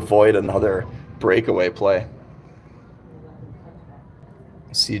narrowly avoid another breakaway play.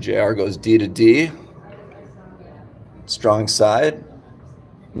 CJR goes D to D. Strong side.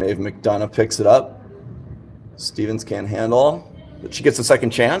 Maeve McDonough picks it up. Stevens can't handle, but she gets a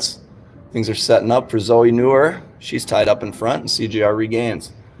second chance. Things are setting up for Zoe Newer. She's tied up in front, and CJR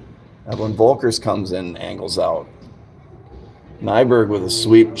regains. Evelyn Volkers comes in, angles out. Nyberg with a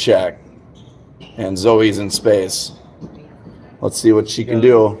sweep check, and Zoe's in space. Let's see what she can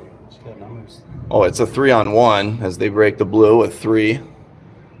do. Oh, it's a 3-on-1 as they break the blue with 3.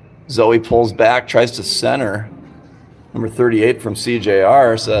 Zoe pulls back, tries to center. Number 38 from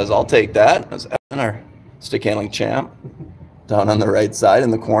CJR says, "I'll take that." As Evan, our stick handling champ, down on the right side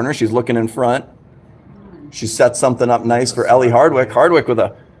in the corner. She's looking in front. She sets something up nice for Ellie Hardwick. Hardwick with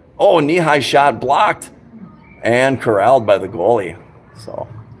a knee-high shot blocked and corralled by the goalie. So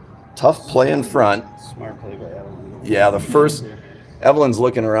tough play in front. Smart play by Evelyn. Yeah, the first, Evelyn's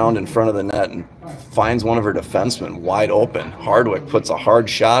looking around in front of the net and finds one of her defensemen wide open. Hardwick puts a hard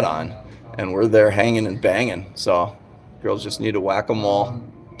shot on, and we're there hanging and banging. So girls just need to whack them all,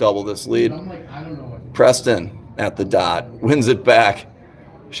 double this lead. Preston at the dot, wins it back.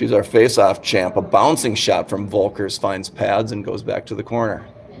 She's our face-off champ. A bouncing shot from Volkers finds pads and goes back to the corner.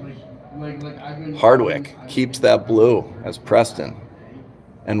 Hardwick keeps that blue as Preston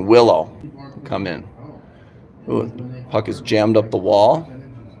and Willow come in. Ooh, puck is jammed up the wall.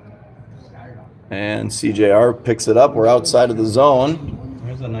 And CJR picks it up. We're outside of the zone.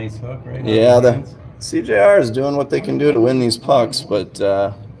 There's a nice hook right now. Yeah, the CJR is doing what they can do to win these pucks, but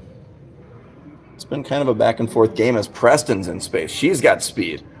it's been kind of a back-and-forth game as Preston's in space. She's got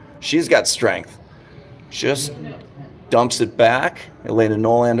speed. She's got strength. Just dumps it back. Elena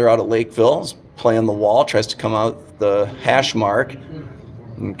Nolander out at Lakeville is playing the wall, tries to come out the hash mark,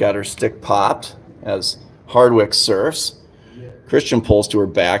 and got her stick popped as Hardwick surfs. Christian pulls to her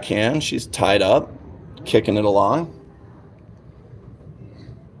backhand. She's tied up, kicking it along.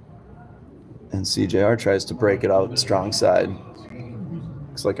 And CJR tries to break it out strong side.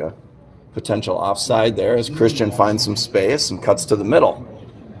 Looks like a potential offside there as Christian finds some space and cuts to the middle.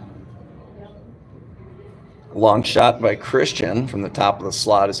 Long shot by Christian from the top of the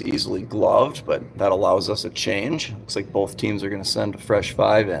slot is easily gloved, but that allows us a change. Looks like both teams are going to send a fresh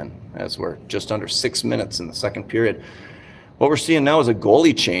 5 in as we're just under 6 minutes in the second period. What we're seeing now is a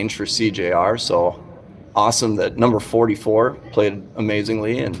goalie change for CJR, so awesome that number 44 played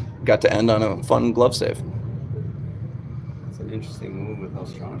amazingly and got to end on a fun glove save. It's an interesting move with how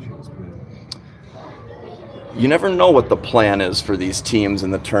strong she was. You never know what the plan is for these teams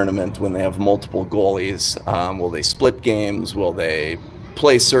in the tournament when they have multiple goalies. Will they split games? Will they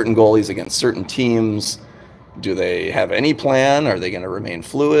play certain goalies against certain teams? Do they have any plan? Are they going to remain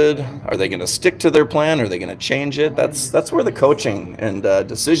fluid? Are they going to stick to their plan? Are they going to change it? That's where the coaching and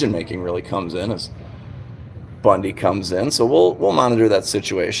decision-making really comes in as Bundy comes in. So we'll monitor that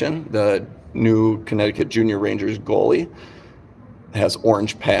situation. The new Connecticut Junior Rangers goalie. Has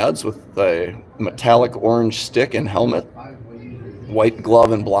orange pads with a metallic orange stick and helmet, white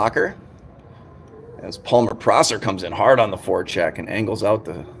glove and blocker. As Palmer Prosser comes in hard on the forecheck and angles out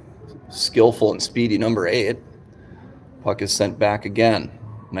the skillful and speedy number 8. Puck is sent back again.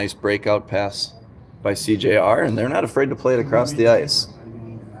 Nice breakout pass by CJR, and they're not afraid to play it across the ice.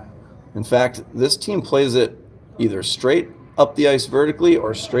 In fact, this team plays it either straight up the ice vertically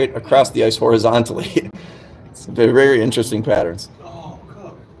or straight across the ice horizontally. It's very, very interesting patterns. Oh,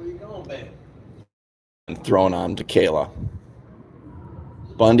 Cook, where you going, babe? And thrown on to Kayla.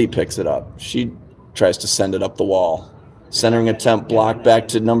 Bundy picks it up. She tries to send it up the wall. Centering attempt blocked back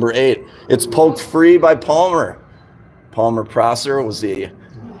to number 8. It's poked free by Palmer. Palmer Prosser was the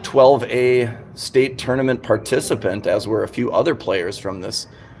 12A state tournament participant, as were a few other players from this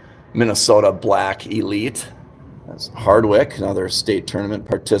Minnesota Black Elite. As Hardwick, another state tournament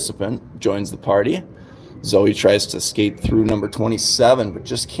participant, joins the party. Zoe tries to skate through number 27, but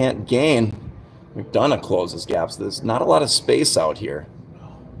just can't gain. McDonough closes gaps. There's not a lot of space out here.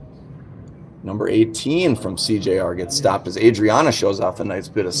 Number 18 from CJR gets stopped as Adriana shows off a nice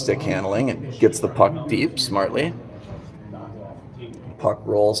bit of stick handling and gets the puck deep smartly. Puck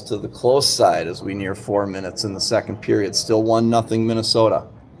rolls to the close side as we near 4 minutes in the second period. Still 1-0 Minnesota.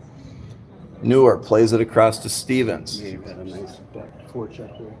 Newer plays it across to Stevens. Yeah, you've got a nice back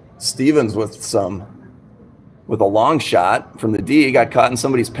forecheck there. Stevens with a long shot from the D, got caught in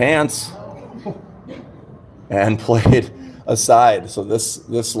somebody's pants and played aside. So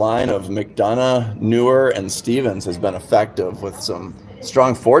this line of McDonough, Newer, and Stevens has been effective with some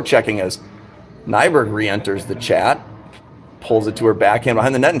strong forechecking as Nyberg re-enters the chat, pulls it to her backhand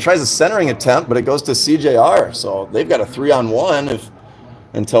behind the net and tries a centering attempt, but it goes to CJR. So they've got a 3-on-1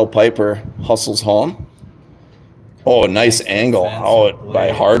 until Piper hustles home. Oh, nice angle out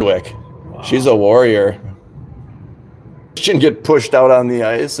by Hardwick. She's a warrior. She can get pushed out on the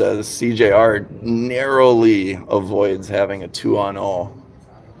ice as CJR narrowly avoids having a 2-on-0.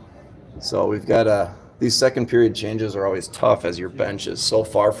 So we've got these second period changes are always tough as your bench is so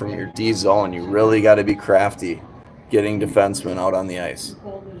far from your D zone. You really got to be crafty getting defensemen out on the ice.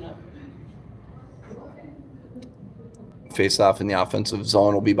 Face-off in the offensive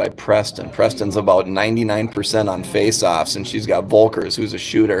zone will be by Preston. Preston's about 99% on face-offs, and she's got Volkers, who's a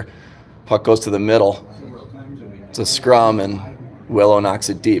shooter. Puck goes to the middle. It's a scrum, and Willow knocks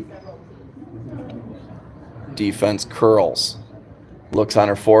it deep. Defense curls. Looks on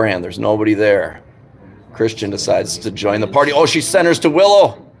her forehand. There's nobody there. Christian decides to join the party. Oh, she centers to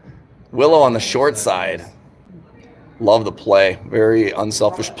Willow. Willow on the short side. Love the play. Very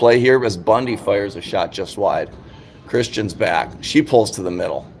unselfish play here as Bundy fires a shot just wide. Christian's back. She pulls to the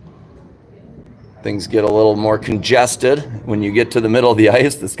middle. Things get a little more congested when you get to the middle of the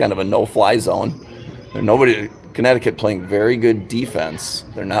ice. This kind of a no-fly zone. There's nobody. Connecticut playing very good defense.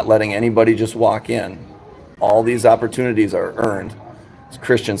 They're not letting anybody just walk in. All these opportunities are earned.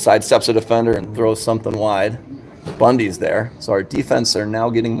 Christian sidesteps a defender and throws something wide. Bundy's there. So our defense are now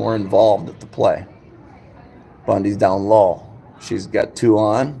getting more involved at the play. Bundy's down low. She's got 2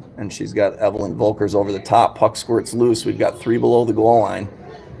 on, and she's got Evelyn Volkers over the top. Puck squirts loose. We've got 3 below the goal line.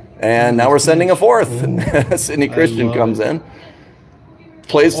 And now we're sending a 4th. Sydney Christian comes in.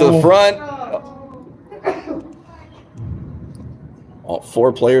 Plays to the front. All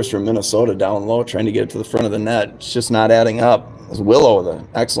 4 players from Minnesota down low trying to get it to the front of the net. It's just not adding up. It's Willow with an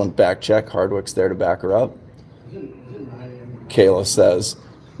excellent back check. Hardwick's there to back her up. Kayla says,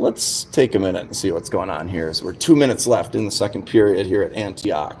 let's take a minute and see what's going on here. So we're 2 minutes left in the second period here at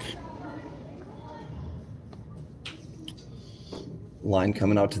Antioch. Line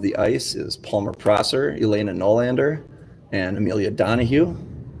coming out to the ice is Palmer Prosser, Elena Nolander, and Amelia Donahue.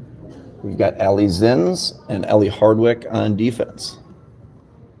 We've got Allie Zins and Ellie Hardwick on defense.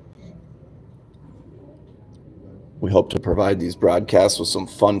 We hope to provide these broadcasts with some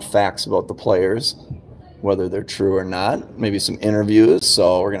fun facts about the players, whether they're true or not, maybe some interviews.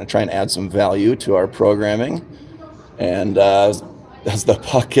 So we're going to try and add some value to our programming. And as the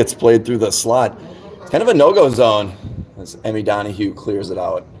puck gets played through the slot, it's kind of a no-go zone as Emmy Donahue clears it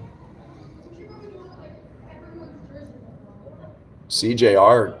out.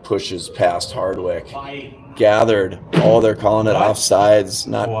 CJR pushes past Hardwick. Gathered. Oh, they're calling it offsides.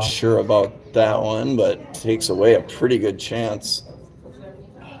 Not sure about that one, but takes away a pretty good chance.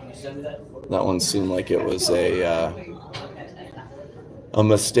 That one seemed like it was a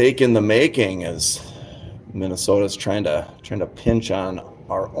mistake in the making as Minnesota's trying to pinch on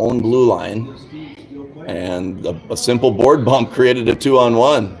our own blue line, and a simple board bump created a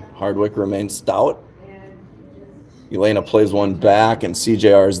 2-on-1. Hardwick remains stout. Elena plays one back, and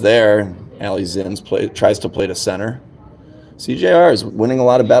CJR's there. Allie Zins tries to play to center. CJR is winning a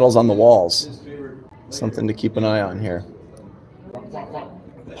lot of battles on the walls. Something to keep an eye on here.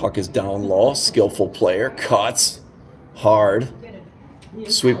 Puck is down low. Skillful player. Cuts. Hard.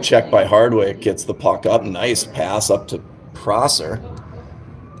 Sweep check by Hardwick. Gets the puck up. Nice pass up to Prosser.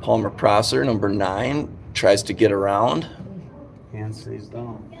 Palmer Prosser, number 9, tries to get around. Hand stays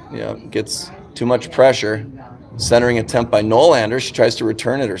down. Yeah, gets too much pressure. Centering attempt by Nolander. She tries to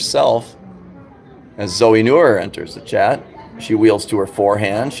return it herself. As Zoe Newer enters the chat. She wheels to her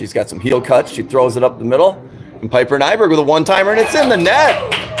forehand. She's got some heel cuts. She throws it up the middle. And Piper Nyberg with a one-timer, and it's in the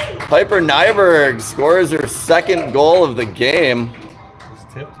net. Piper Nyberg scores her second goal of the game. It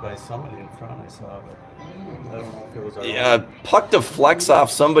was tipped by somebody in front, I saw. But I don't know if it was our Yeah, puck deflects off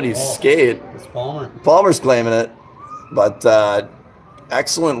somebody's skate. It's Palmer. Palmer's claiming it. But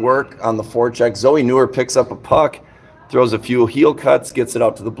excellent work on the forecheck. Zoe Newer picks up a puck, throws a few heel cuts, gets it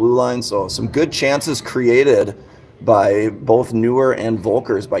out to the blue line. So some good chances created by both Newer and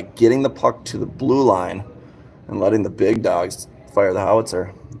Volkers by getting the puck to the blue line and letting the big dogs fire the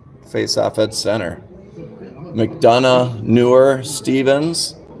howitzer. Face off at center. McDonough, Newer,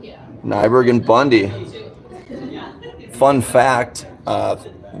 Stevens, Nyberg, and Bundy. Fun fact,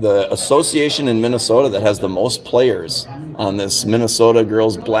 the association in Minnesota that has the most players on this Minnesota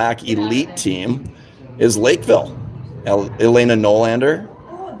Girls Black Elite team is Lakeville. Elena Nolander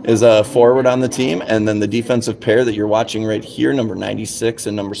is a forward on the team, and then the defensive pair that you're watching right here, number 96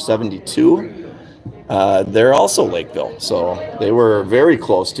 and number 72, they're also Lakeville. So they were very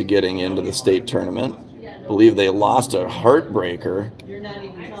close to getting into the state tournament. I believe they lost a heartbreaker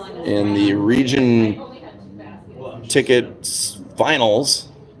in the region ticket finals,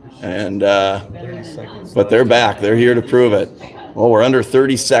 and but they're back. They're here to prove it. Well, we're under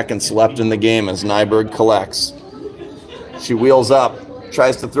 30 seconds left in the game as Nyberg collects. She wheels up,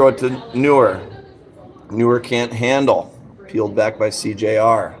 tries to throw it to Newer. Newer can't handle. Peeled back by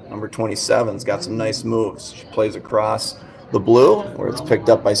CJR. Number 27's got some nice moves. She plays across the blue, where it's picked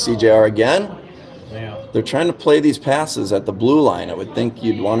up by CJR again. They're trying to play these passes at the blue line. I would think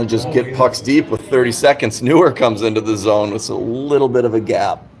you'd want to just get pucks deep with 30 seconds. Newer comes into the zone with a little bit of a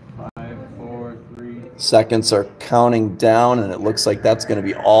gap. 5, 4, 3. Seconds are counting down, and it looks like that's going to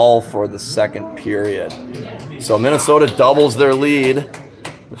be all for the second period. So Minnesota doubles their lead.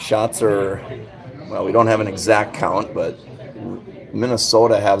 The shots are, well, we don't have an exact count, but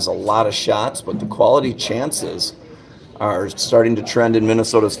Minnesota has a lot of shots, but the quality chances are starting to trend in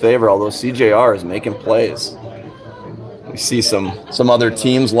Minnesota's favor, although CJR is making plays. We see some other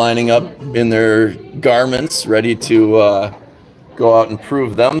teams lining up in their garments, ready to go out and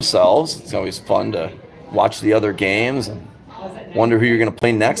prove themselves. It's always fun to watch the other games and wonder who you're going to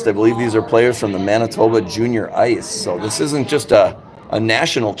play next. I believe these are players from the Manitoba Junior Ice, so this isn't just a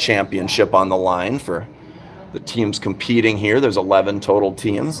national championship on the line for the teams competing here. There's 11 total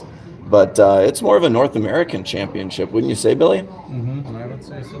teams. But it's more of a North American championship, wouldn't you say, Billy? Mm-hmm. I would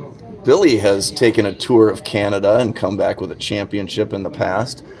say so. Billy has taken a tour of Canada and come back with a championship in the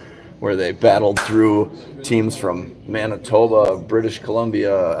past, where they battled through teams from Manitoba, British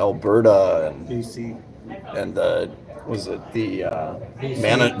Columbia, Alberta, and BC. And was it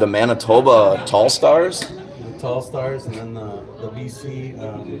the Manitoba Tall Stars? The Tall Stars, and then the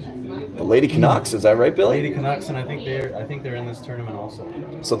BC. The Lady Canucks, is that right, Billy? Lady Canucks, and I think they're in this tournament also.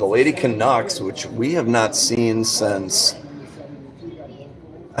 So the Lady Canucks, which we have not seen since,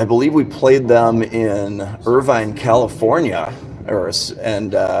 I believe we played them in Irvine, California,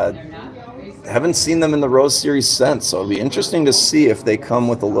 and haven't seen them in the Rose Series since. So it'll be interesting to see if they come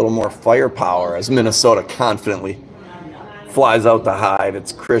with a little more firepower as Minnesota confidently flies out the hide.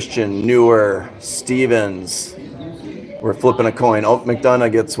 It's Christian, Newer, Stevens. We're flipping a coin. Oh,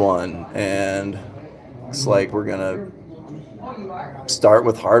 McDonough gets one. And looks like we're going to start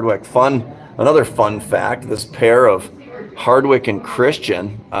with Hardwick. Another fun fact, this pair of Hardwick and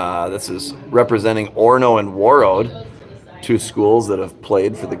Christian, this is representing Orono and Warroad, two schools that have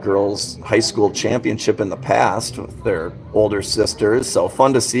played for the girls' high school championship in the past with their older sisters. So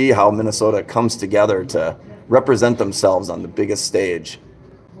fun to see how Minnesota comes together to represent themselves on the biggest stage.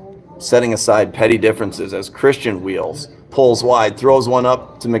 Setting aside petty differences as Christian wheels, pulls wide, throws one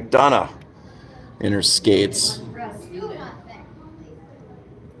up to McDonough in her skates.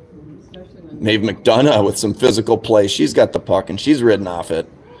 Maeve McDonough with some physical play. She's got the puck and she's ridden off it.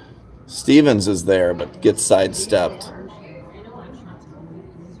 Stevens is there but gets sidestepped.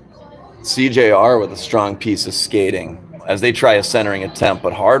 CJR with a strong piece of skating as they try a centering attempt,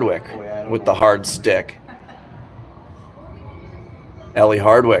 but Hardwick with the hard stick. Ellie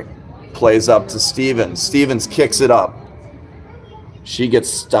Hardwick plays up to Stevens. Stevens kicks it up. She gets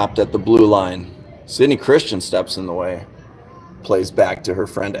stopped at the blue line. Sydney Christian steps in the way. Plays back to her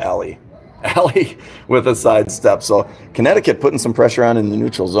friend Allie. Allie with a sidestep. So Connecticut putting some pressure on in the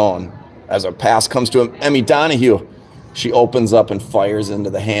neutral zone. As a pass comes to Emmy Donahue, she opens up and fires into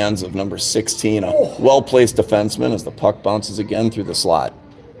the hands of number 16, a well-placed defenseman, as the puck bounces again through the slot.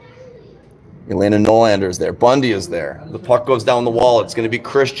 Elena Nolander is there. Bundy is there. The puck goes down the wall. It's going to be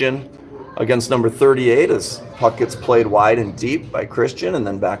Christian against number 38 as puck gets played wide and deep by Christian and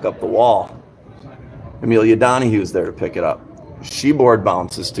then back up the wall. Amelia Donahue is there to pick it up. She board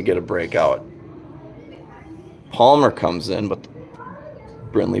bounces to get a breakout. Palmer comes in, but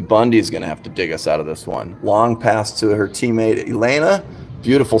Brinley Bundy is going to have to dig us out of this one. Long pass to her teammate Elena.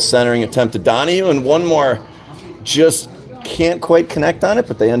 Beautiful centering attempt to Donahue, and one more. Just can't quite connect on it,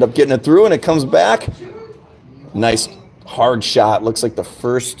 but they end up getting it through, and it comes back. Nice hard shot. Looks like the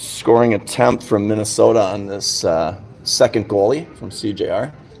first scoring attempt from Minnesota on this second goalie from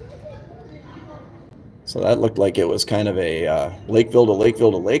CJR. So that looked like it was kind of a Lakeville to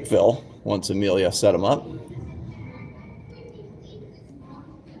Lakeville to Lakeville once Amelia set them up.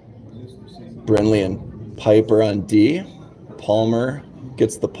 Brinley and Piper on D. Palmer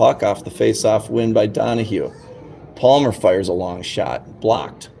gets the puck off the face-off win by Donahue. Palmer fires a long shot,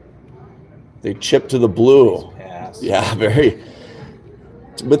 blocked. They chip to the blue. Yeah, very.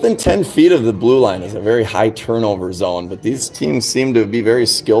 Within 10 feet of the blue line is a very high turnover zone, but these teams seem to be very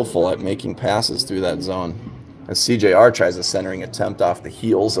skillful at making passes through that zone. As CJR tries a centering attempt off the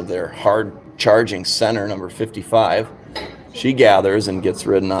heels of their hard-charging center, number 55. She gathers and gets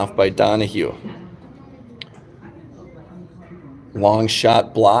ridden off by Donahue. Long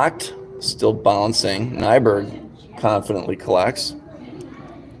shot blocked, still bouncing. Nyberg confidently collects.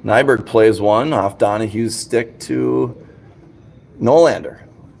 Nyberg plays one off Donahue's stick to Nolander.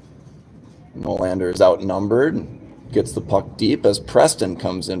 Nolander is outnumbered and gets the puck deep as Preston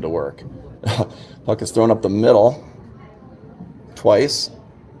comes into work. Puck is thrown up the middle twice.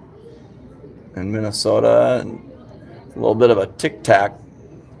 And Minnesota, and a little bit of a tic-tac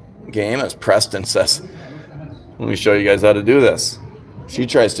game as Preston says, let me show you guys how to do this. She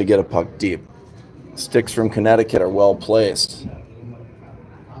tries to get a puck deep. Sticks from Connecticut are well placed.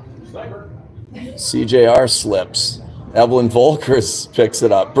 CJR slips. Evelyn Volkers picks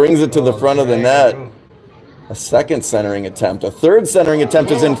it up, brings it to the front of the net. A second centering attempt. A third centering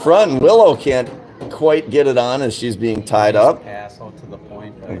attempt is in front, and Willow can't quite get it on as she's being tied up. Pass out to the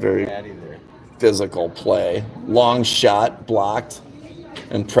point. A very physical play. Long shot blocked,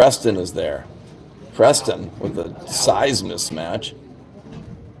 and Preston is there. Preston with a size mismatch.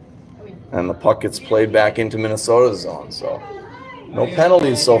 And the puck gets played back into Minnesota's zone. So no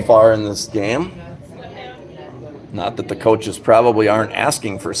penalties so far in this game. Not that the coaches probably aren't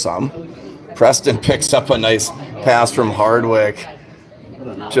asking for some. Preston picks up a nice pass from Hardwick.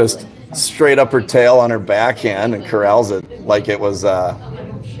 Just straight up her tail on her backhand and corrals it like it was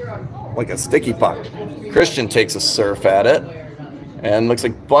like a sticky puck. Christian takes a surf at it. And looks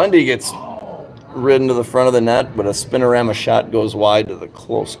like Bundy gets ridden to the front of the net, but a spinorama shot goes wide to the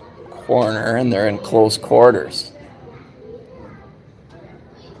close corner, and they're in close quarters.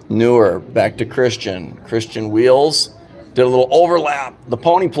 Newer, back to Christian. Christian wheels, did a little overlap, the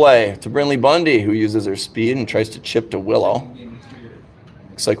pony play to Brinley Bundy, who uses her speed and tries to chip to Willow.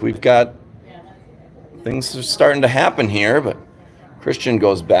 Looks like we've got things are starting to happen here, but Christian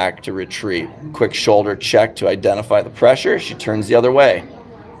goes back to retreat. Quick shoulder check to identify the pressure. She turns the other way.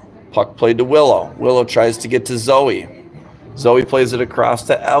 Puck played to Willow. Willow tries to get to Zoe. Zoe plays it across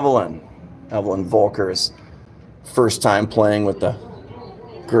to Evelyn. Evelyn Volkers, first time playing with the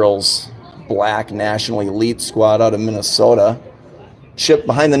girls' black national elite squad out of Minnesota. Chip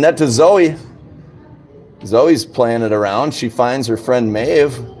behind the net to Zoe. Zoe's playing it around. She finds her friend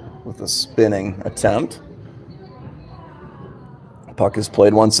Maeve with a spinning attempt. Puck is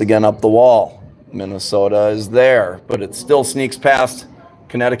played once again up the wall. Minnesota is there, but it still sneaks past.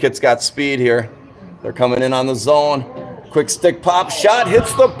 Connecticut's got speed here. They're coming in on the zone. Quick stick pop shot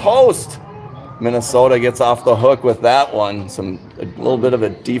hits the post. Minnesota gets off the hook with that one. A little bit of a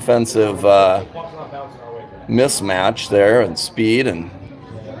defensive mismatch there and speed, and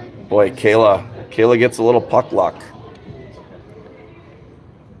boy, Kayla gets a little puck luck.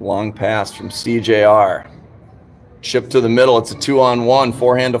 Long pass from CJR. Chip to the middle. It's a 2-on-1,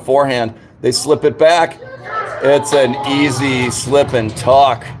 forehand to forehand. They slip it back. It's an easy slip and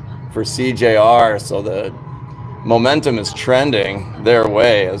tuck for CJR. So the momentum is trending their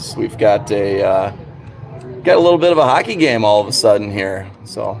way as we've got a little bit of a hockey game all of a sudden here.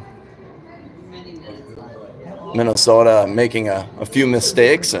 So Minnesota making a few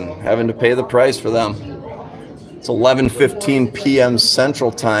mistakes and having to pay the price for them. It's 11:15 p.m.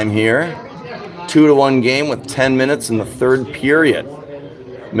 Central Time here. 2-1 game with 10 minutes in the third period.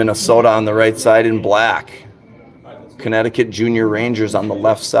 Minnesota on the right side in black. Connecticut Junior Rangers on the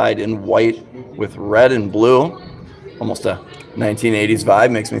left side in white with red and blue. Almost a 1980s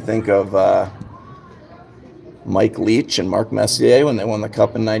vibe. Makes me think of Mike Leach and Mark Messier when they won the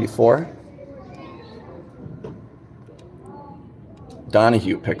Cup in '94.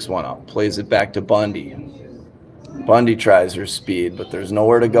 Donahue picks one up, plays it back to Bundy. Bundy tries her speed, but there's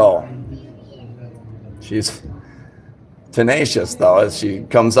nowhere to go. She's tenacious, though, as she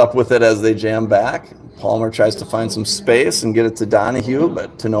comes up with it as they jam back. Palmer tries to find some space and get it to Donahue,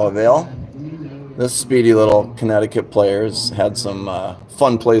 but to no avail. This speedy little Connecticut player's had some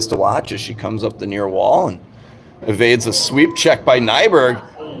fun plays to watch as she comes up the near wall and evades a sweep check by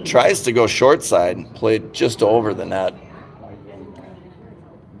Nyberg. Tries to go short side, played just over the net.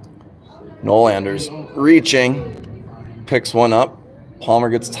 Nolander's reaching, picks one up. Palmer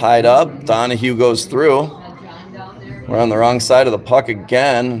gets tied up. Donahue goes through. We're on the wrong side of the puck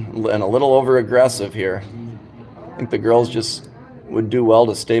again and a little over-aggressive here. I think the girls just would do well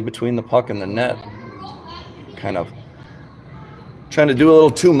to stay between the puck and the net. Kind of trying to do a little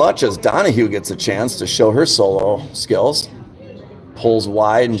too much as Donahue gets a chance to show her solo skills. Pulls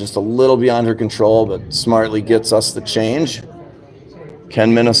wide and just a little beyond her control, but smartly gets us the change.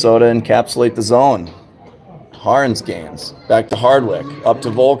 Can Minnesota encapsulate the zone? Harns gains. Back to Hardwick. Up to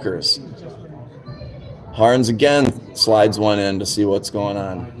Volkers. Harns again slides one in to see what's going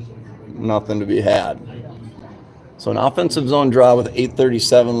on. Nothing to be had. So an offensive zone draw with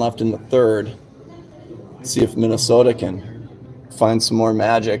 8:37 left in the third. Let's see if Minnesota can find some more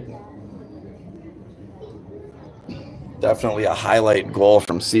magic. Definitely a highlight goal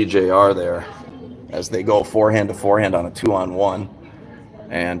from CJR there as they go forehand to forehand on a 2-on-1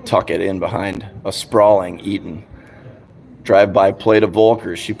 and tuck it in behind a sprawling Eaton. Drive-by play to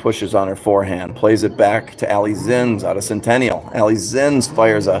Volkers. She pushes on her forehand, plays it back to Allie Zins out of Centennial. Allie Zins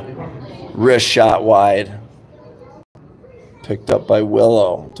fires a wrist shot wide. Picked up by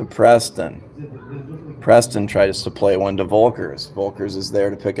Willow to Preston. Preston tries to play one to Volkers. Volkers is there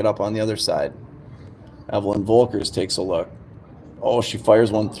to pick it up on the other side. Evelyn Volkers takes a look. Oh, she fires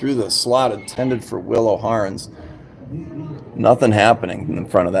one through the slot intended for Willow Harns. Nothing happening in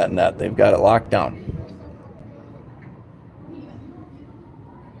front of that net. They've got it locked down.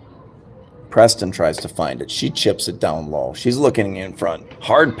 Preston tries to find it. She chips it down low. She's looking in front.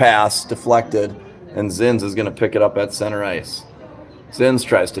 Hard pass, deflected, and Zins is going to pick it up at center ice. Zins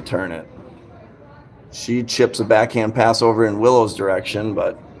tries to turn it. She chips a backhand pass over in Willow's direction,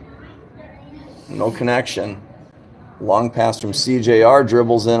 but no connection. Long pass from CJR,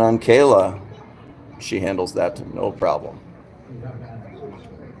 dribbles in on Kayla. She handles that no problem.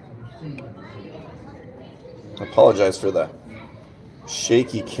 I apologize for the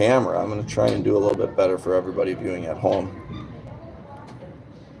shaky camera. I'm going to try and do a little bit better for everybody viewing at home.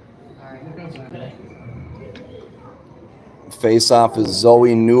 Face-off is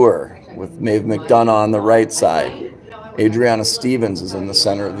Zoe Newer with Maeve McDonough on the right side. Adriana Stevens is in the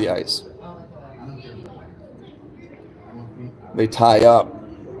center of the ice. They tie up,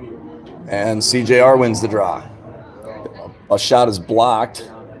 and CJR wins the draw. A shot is blocked.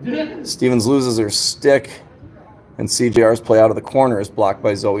 Stevens loses her stick, and CJR's play out of the corner is blocked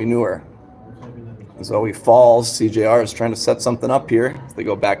by Zoe Newer. Zoe falls. CJR is trying to set something up here. They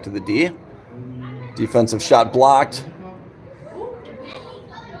go back to the D. Defensive shot blocked.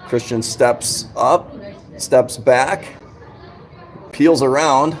 Christian steps up, steps back, peels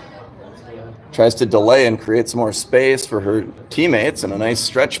around, tries to delay and create some more space for her teammates, and a nice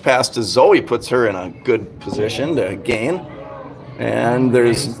stretch pass to Zoe puts her in a good position to gain. And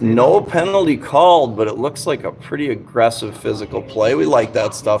there's no penalty called, but it looks like a pretty aggressive physical play. We like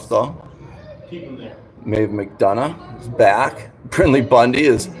that stuff, though. Maeve McDonough is back. Brindley Bundy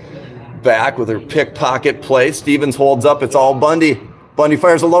is back with her pickpocket play. Stevens holds up. It's all Bundy. Bundy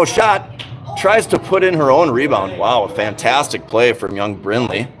fires a low shot. Tries to put in her own rebound. Wow, a fantastic play from young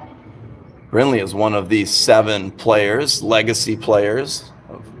Brindley. Brindley is one of the 7 players, legacy players,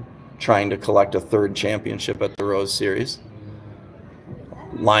 of trying to collect a 3rd championship at the Rose Series.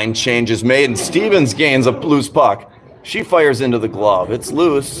 Line change is made, and Stevens gains a loose puck. She fires into the glove. It's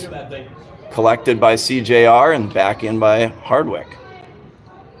loose. Collected by CJR and back in by Hardwick.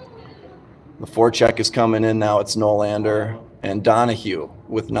 The forecheck is coming in now. It's Nolander and Donahue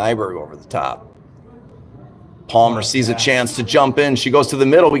with Nyberg over the top. Palmer sees a chance to jump in. She goes to the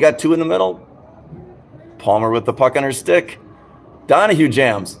middle. We got 2 in the middle. Palmer with the puck on her stick. Donahue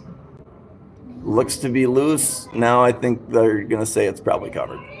jams. Looks to be loose. Now I think they're going to say it's probably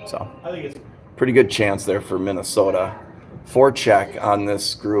covered. So pretty good chance there for Minnesota. Forecheck on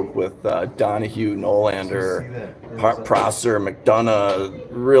this group with Donahue, Nolander, Prosser, McDonough,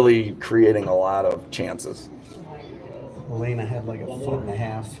 really creating a lot of chances. Elena had like a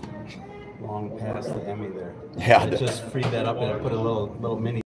 1.5 foot long pass to Emmy there. Yeah, it just freed that up and put a little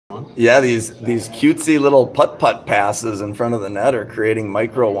mini on. Yeah, these cutesy little putt passes in front of the net are creating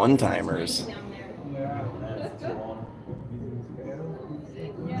micro one-timers.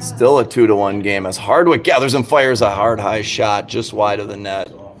 Still a 2-1 game as Hardwick gathers and fires a hard high shot just wide of the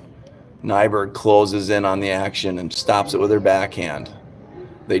net. Nyberg closes in on the action and stops it with her backhand.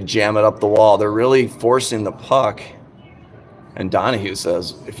 They jam it up the wall. They're really forcing the puck. And Donahue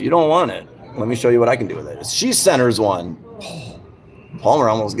says, if you don't want it, let me show you what I can do with it. She centers one. Palmer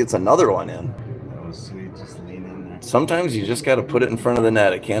almost gets another one in. That was sweet, just lean in there. Sometimes you just got to put it in front of the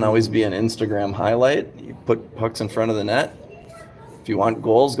net. It can't always be an Instagram highlight. You put pucks in front of the net. If you want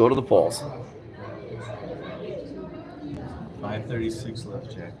goals, go to the polls. 5:36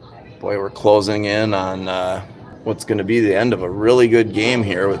 left, Jack. Boy, we're closing in on what's going to be the end of a really good game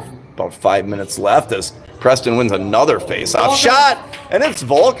here with about 5 minutes left as Preston wins another face-off shot, and it's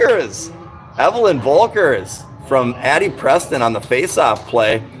Volkers. Evelyn Volkers from Addie Preston on the face-off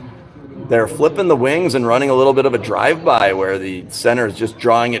play. They're flipping the wings and running a little bit of a drive-by where the center is just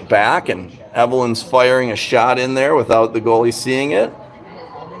drawing it back, and Evelyn's firing a shot in there without the goalie seeing it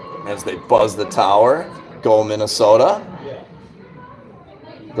as they buzz the tower. Go Minnesota.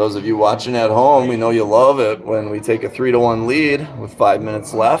 Those of you watching at home, we know you love it when we take a 3-1 lead with 5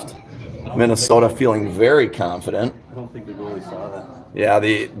 minutes left. Minnesota feeling very confident. I don't think the goalie saw that. Yeah,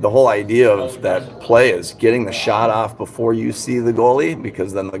 the whole idea of that play is getting the shot off before you see the goalie,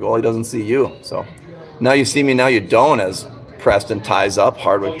 because then the goalie doesn't see you. So now you see me, now you don't, as Preston ties up.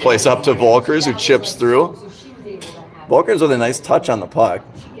 Hardwick plays up to Volkers, who chips through. Volkers with a nice touch on the puck.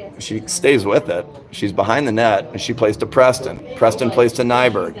 She stays with it. She's behind the net, and she plays to Preston. Preston plays to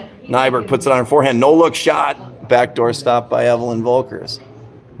Nyberg. Nyberg puts it on her forehand. No-look shot. Backdoor stop by Evelyn Volkers.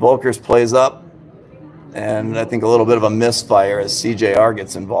 Volkers plays up, and I think a little bit of a misfire as CJR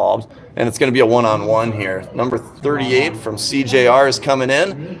gets involved. And it's going to be a one-on-one here. Number 38 from CJR is coming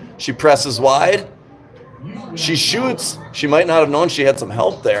in. She presses wide. She shoots. She might not have known she had some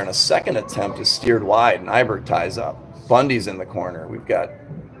help there, and a second attempt is steered wide. Nyberg ties up. Bundy's in the corner. We've got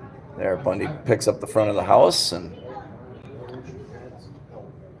there. Bundy picks up the front of the house, and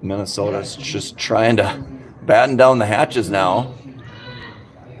Minnesota's just trying to batten down the hatches now.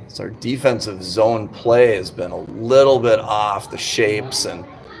 So our defensive zone play has been a little bit off the shapes and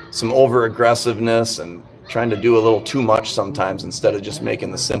some over-aggressiveness and trying to do a little too much sometimes instead of just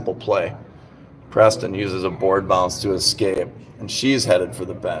making the simple play. Preston uses a board bounce to escape, and she's headed for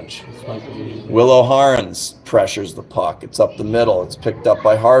the bench. Willow Harns pressures the puck. It's up the middle. It's picked up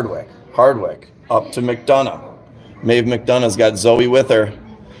by Hardwick. Hardwick up to McDonough. Maeve McDonough's got Zoe with her.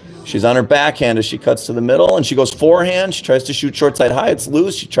 She's on her backhand as she cuts to the middle, and she goes forehand. She tries to shoot short side high. It's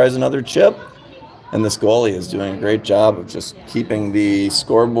loose. She tries another chip. And this goalie is doing a great job of just keeping the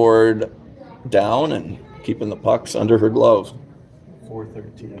scoreboard down and keeping the pucks under her glove.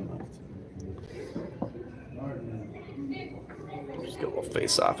 4:13 left. Just get a little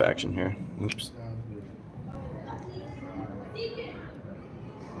face-off action here. Oops.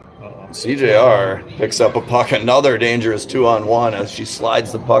 CJR picks up a puck, another dangerous 2-on-1 as she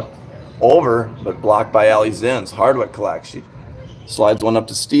slides the puck over, but blocked by Allie Zins. Hardwick collects. She slides one up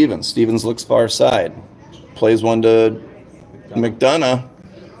to Stevens. Stevens looks far side. Plays one to McDonough.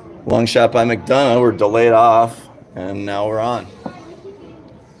 Long shot by McDonough. We're delayed off, and now we're on.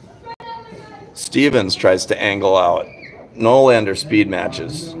 Stevens tries to angle out. Nolander speed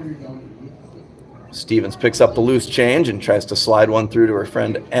matches. Stevens picks up the loose change and tries to slide one through to her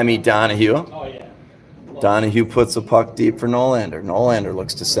friend Emmy Donahue. Donahue puts the puck deep for Nolander. Nolander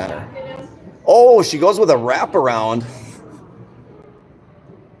looks to center. Oh, she goes with a wraparound.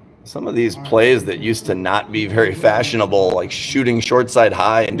 Some of these plays that used to not be very fashionable, like shooting short side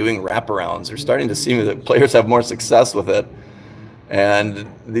high and doing wraparounds, are starting to seem that players have more success with it.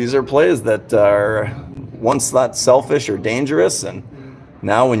 And these are plays that are once thought selfish or dangerous, and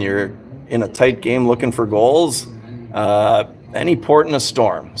now when you're in a tight game looking for goals, any port in a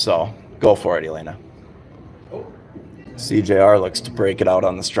storm. So go for it, Elena. CJR looks to break it out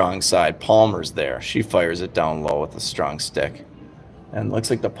on the strong side. Palmer's there. She fires it down low with a strong stick. And looks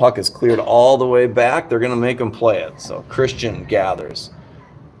like the puck is cleared all the way back. They're going to make him play it. So Christian gathers.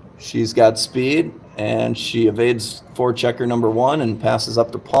 She's got speed, and she evades forechecker number 1 and passes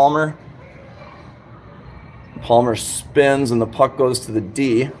up to Palmer. Palmer spins, and the puck goes to the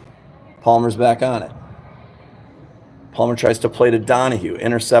D. Palmer's back on it. Palmer tries to play to Donahue,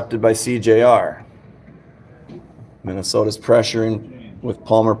 intercepted by CJR. Minnesota's pressuring with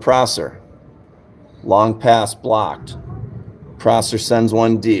Palmer Prosser. Long pass blocked. Prosser sends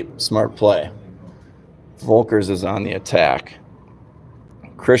one deep. Smart play. Volkers is on the attack.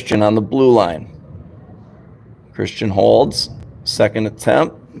 Christian on the blue line. Christian holds. Second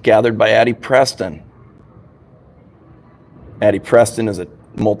attempt, gathered by Addie Preston. Addie Preston is a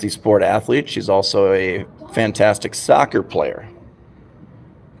multi-sport athlete. She's also a fantastic soccer player.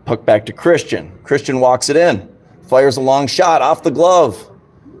 Puck back to Christian. Christian walks it in. Fires a long shot off the glove.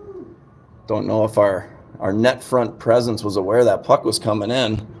 Don't know if our net front presence was aware that puck was coming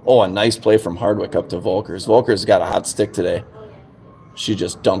in. Oh, a nice play from Hardwick up to Volkers. Volkers got a hot stick today. She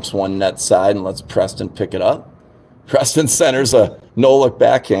just dumps one net side and lets Preston pick it up. Preston centers a no-look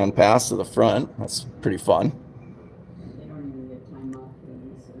backhand pass to the front. That's pretty fun.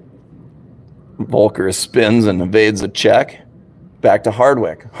 Volker spins and evades a check. Back to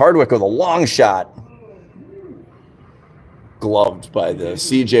Hardwick. Hardwick with a long shot. Gloved by the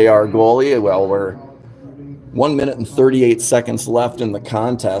CJR goalie. Well, we're 1 minute and 38 seconds left in the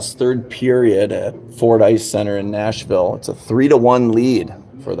contest. Third period at Ford Ice Center in Nashville. It's a 3-1 lead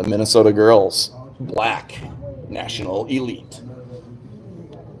for the Minnesota girls. Black, national elite.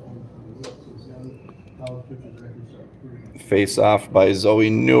 Face off by Zoe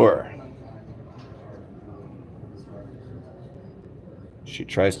Neuer. She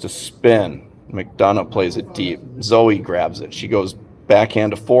tries to spin. McDonough plays it deep. Zoe grabs it. She goes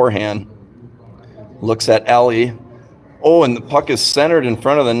backhand to forehand. Looks at Ellie. Oh, and the puck is centered in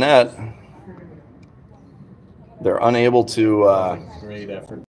front of the net. They're unable to... Great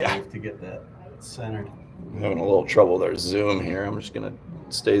effort to get that centered. I'm having a little trouble with our zoom here. I'm just going to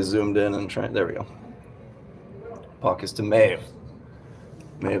stay zoomed in and try. There we go. Puck is to Maeve.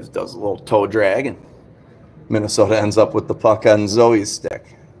 Maeve does a little toe drag, and Minnesota ends up with the puck on Zoe's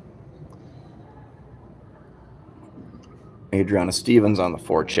stick. Adriana Stevens on the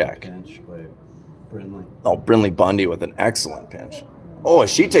forecheck. Oh, Brinley Bundy with an excellent pinch. Oh,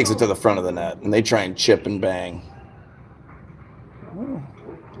 she takes it to the front of the net, and they try and chip and bang.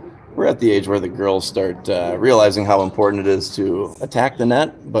 We're at the age where the girls start realizing how important it is to attack the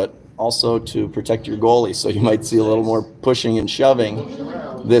net, but also to protect your goalie. So you might see a little more pushing and shoving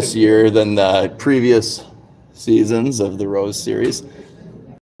this year than the previous seasons of the Rose Series.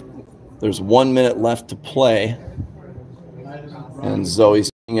 There's 1 minute left to play, and Zoe's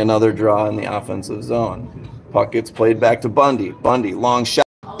seeing another draw in the offensive zone. Puck gets played back to Bundy. Bundy, long shot.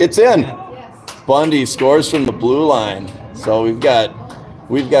 It's in. Bundy scores from the blue line. So we've got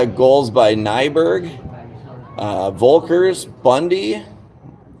goals by Nyberg, Volkers, Bundy.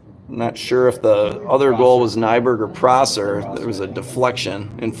 I'm not sure if the other goal was Nyberg or Prosser. There was a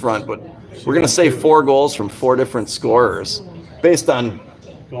deflection in front, but we're going to say 4 goals from 4 different scorers based on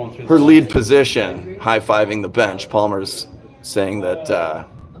her lead position. High-fiving the bench. Palmer's saying that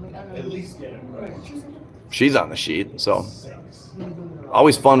she's on the sheet. So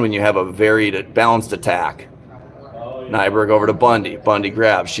always fun when you have a varied, balanced attack. Nyberg over to Bundy. Bundy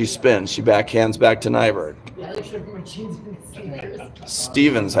grabs. She spins. She backhands back to Nyberg.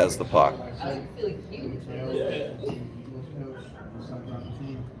 Stevens has the puck.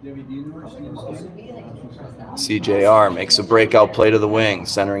 CJR makes a breakout play to the wing.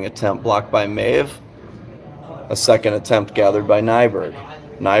 Centering attempt blocked by Maeve. A second attempt gathered by Nyberg.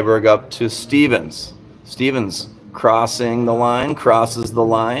 Nyberg up to Stevens. Stevens crossing the line, crosses the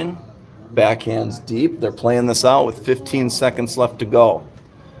line. Backhands deep. They're playing this out with 15 seconds left to go.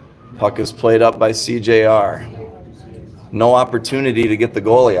 Puck is played up by CJR. No opportunity to get the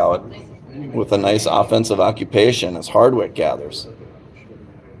goalie out with a nice offensive occupation as Hardwick gathers.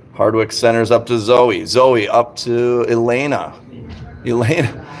 Hardwick centers up to Zoe. Zoe up to Elena.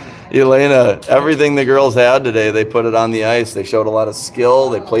 Elena, everything the girls had today, they put it on the ice. They showed a lot of skill.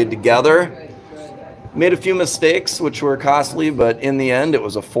 They played together. Made a few mistakes, which were costly, but in the end, it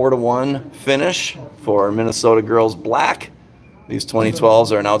was a 4-1 finish for Minnesota girls black. These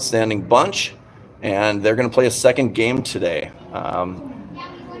 2012's are an outstanding bunch, and they're going to play a second game today.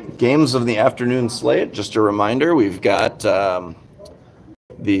 Games of the afternoon slate, just a reminder, we've got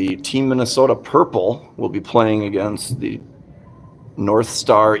the Team Minnesota Purple will be playing against the North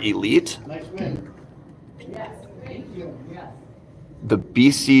Star Elite. The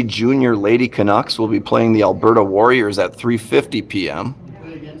BC Junior Lady Canucks will be playing the Alberta Warriors at 3:50 p.m.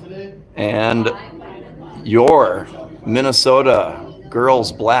 And your Minnesota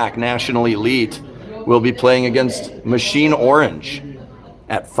Girls Black National Elite will be playing against Machine Orange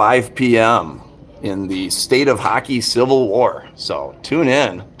at 5 p.m. in the State of Hockey Civil War. So tune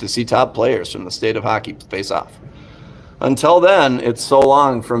in to see top players from the State of Hockey face off. Until then, it's so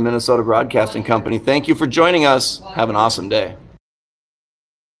long from Minnesota Broadcasting Company. Thank you for joining us. Have an awesome day.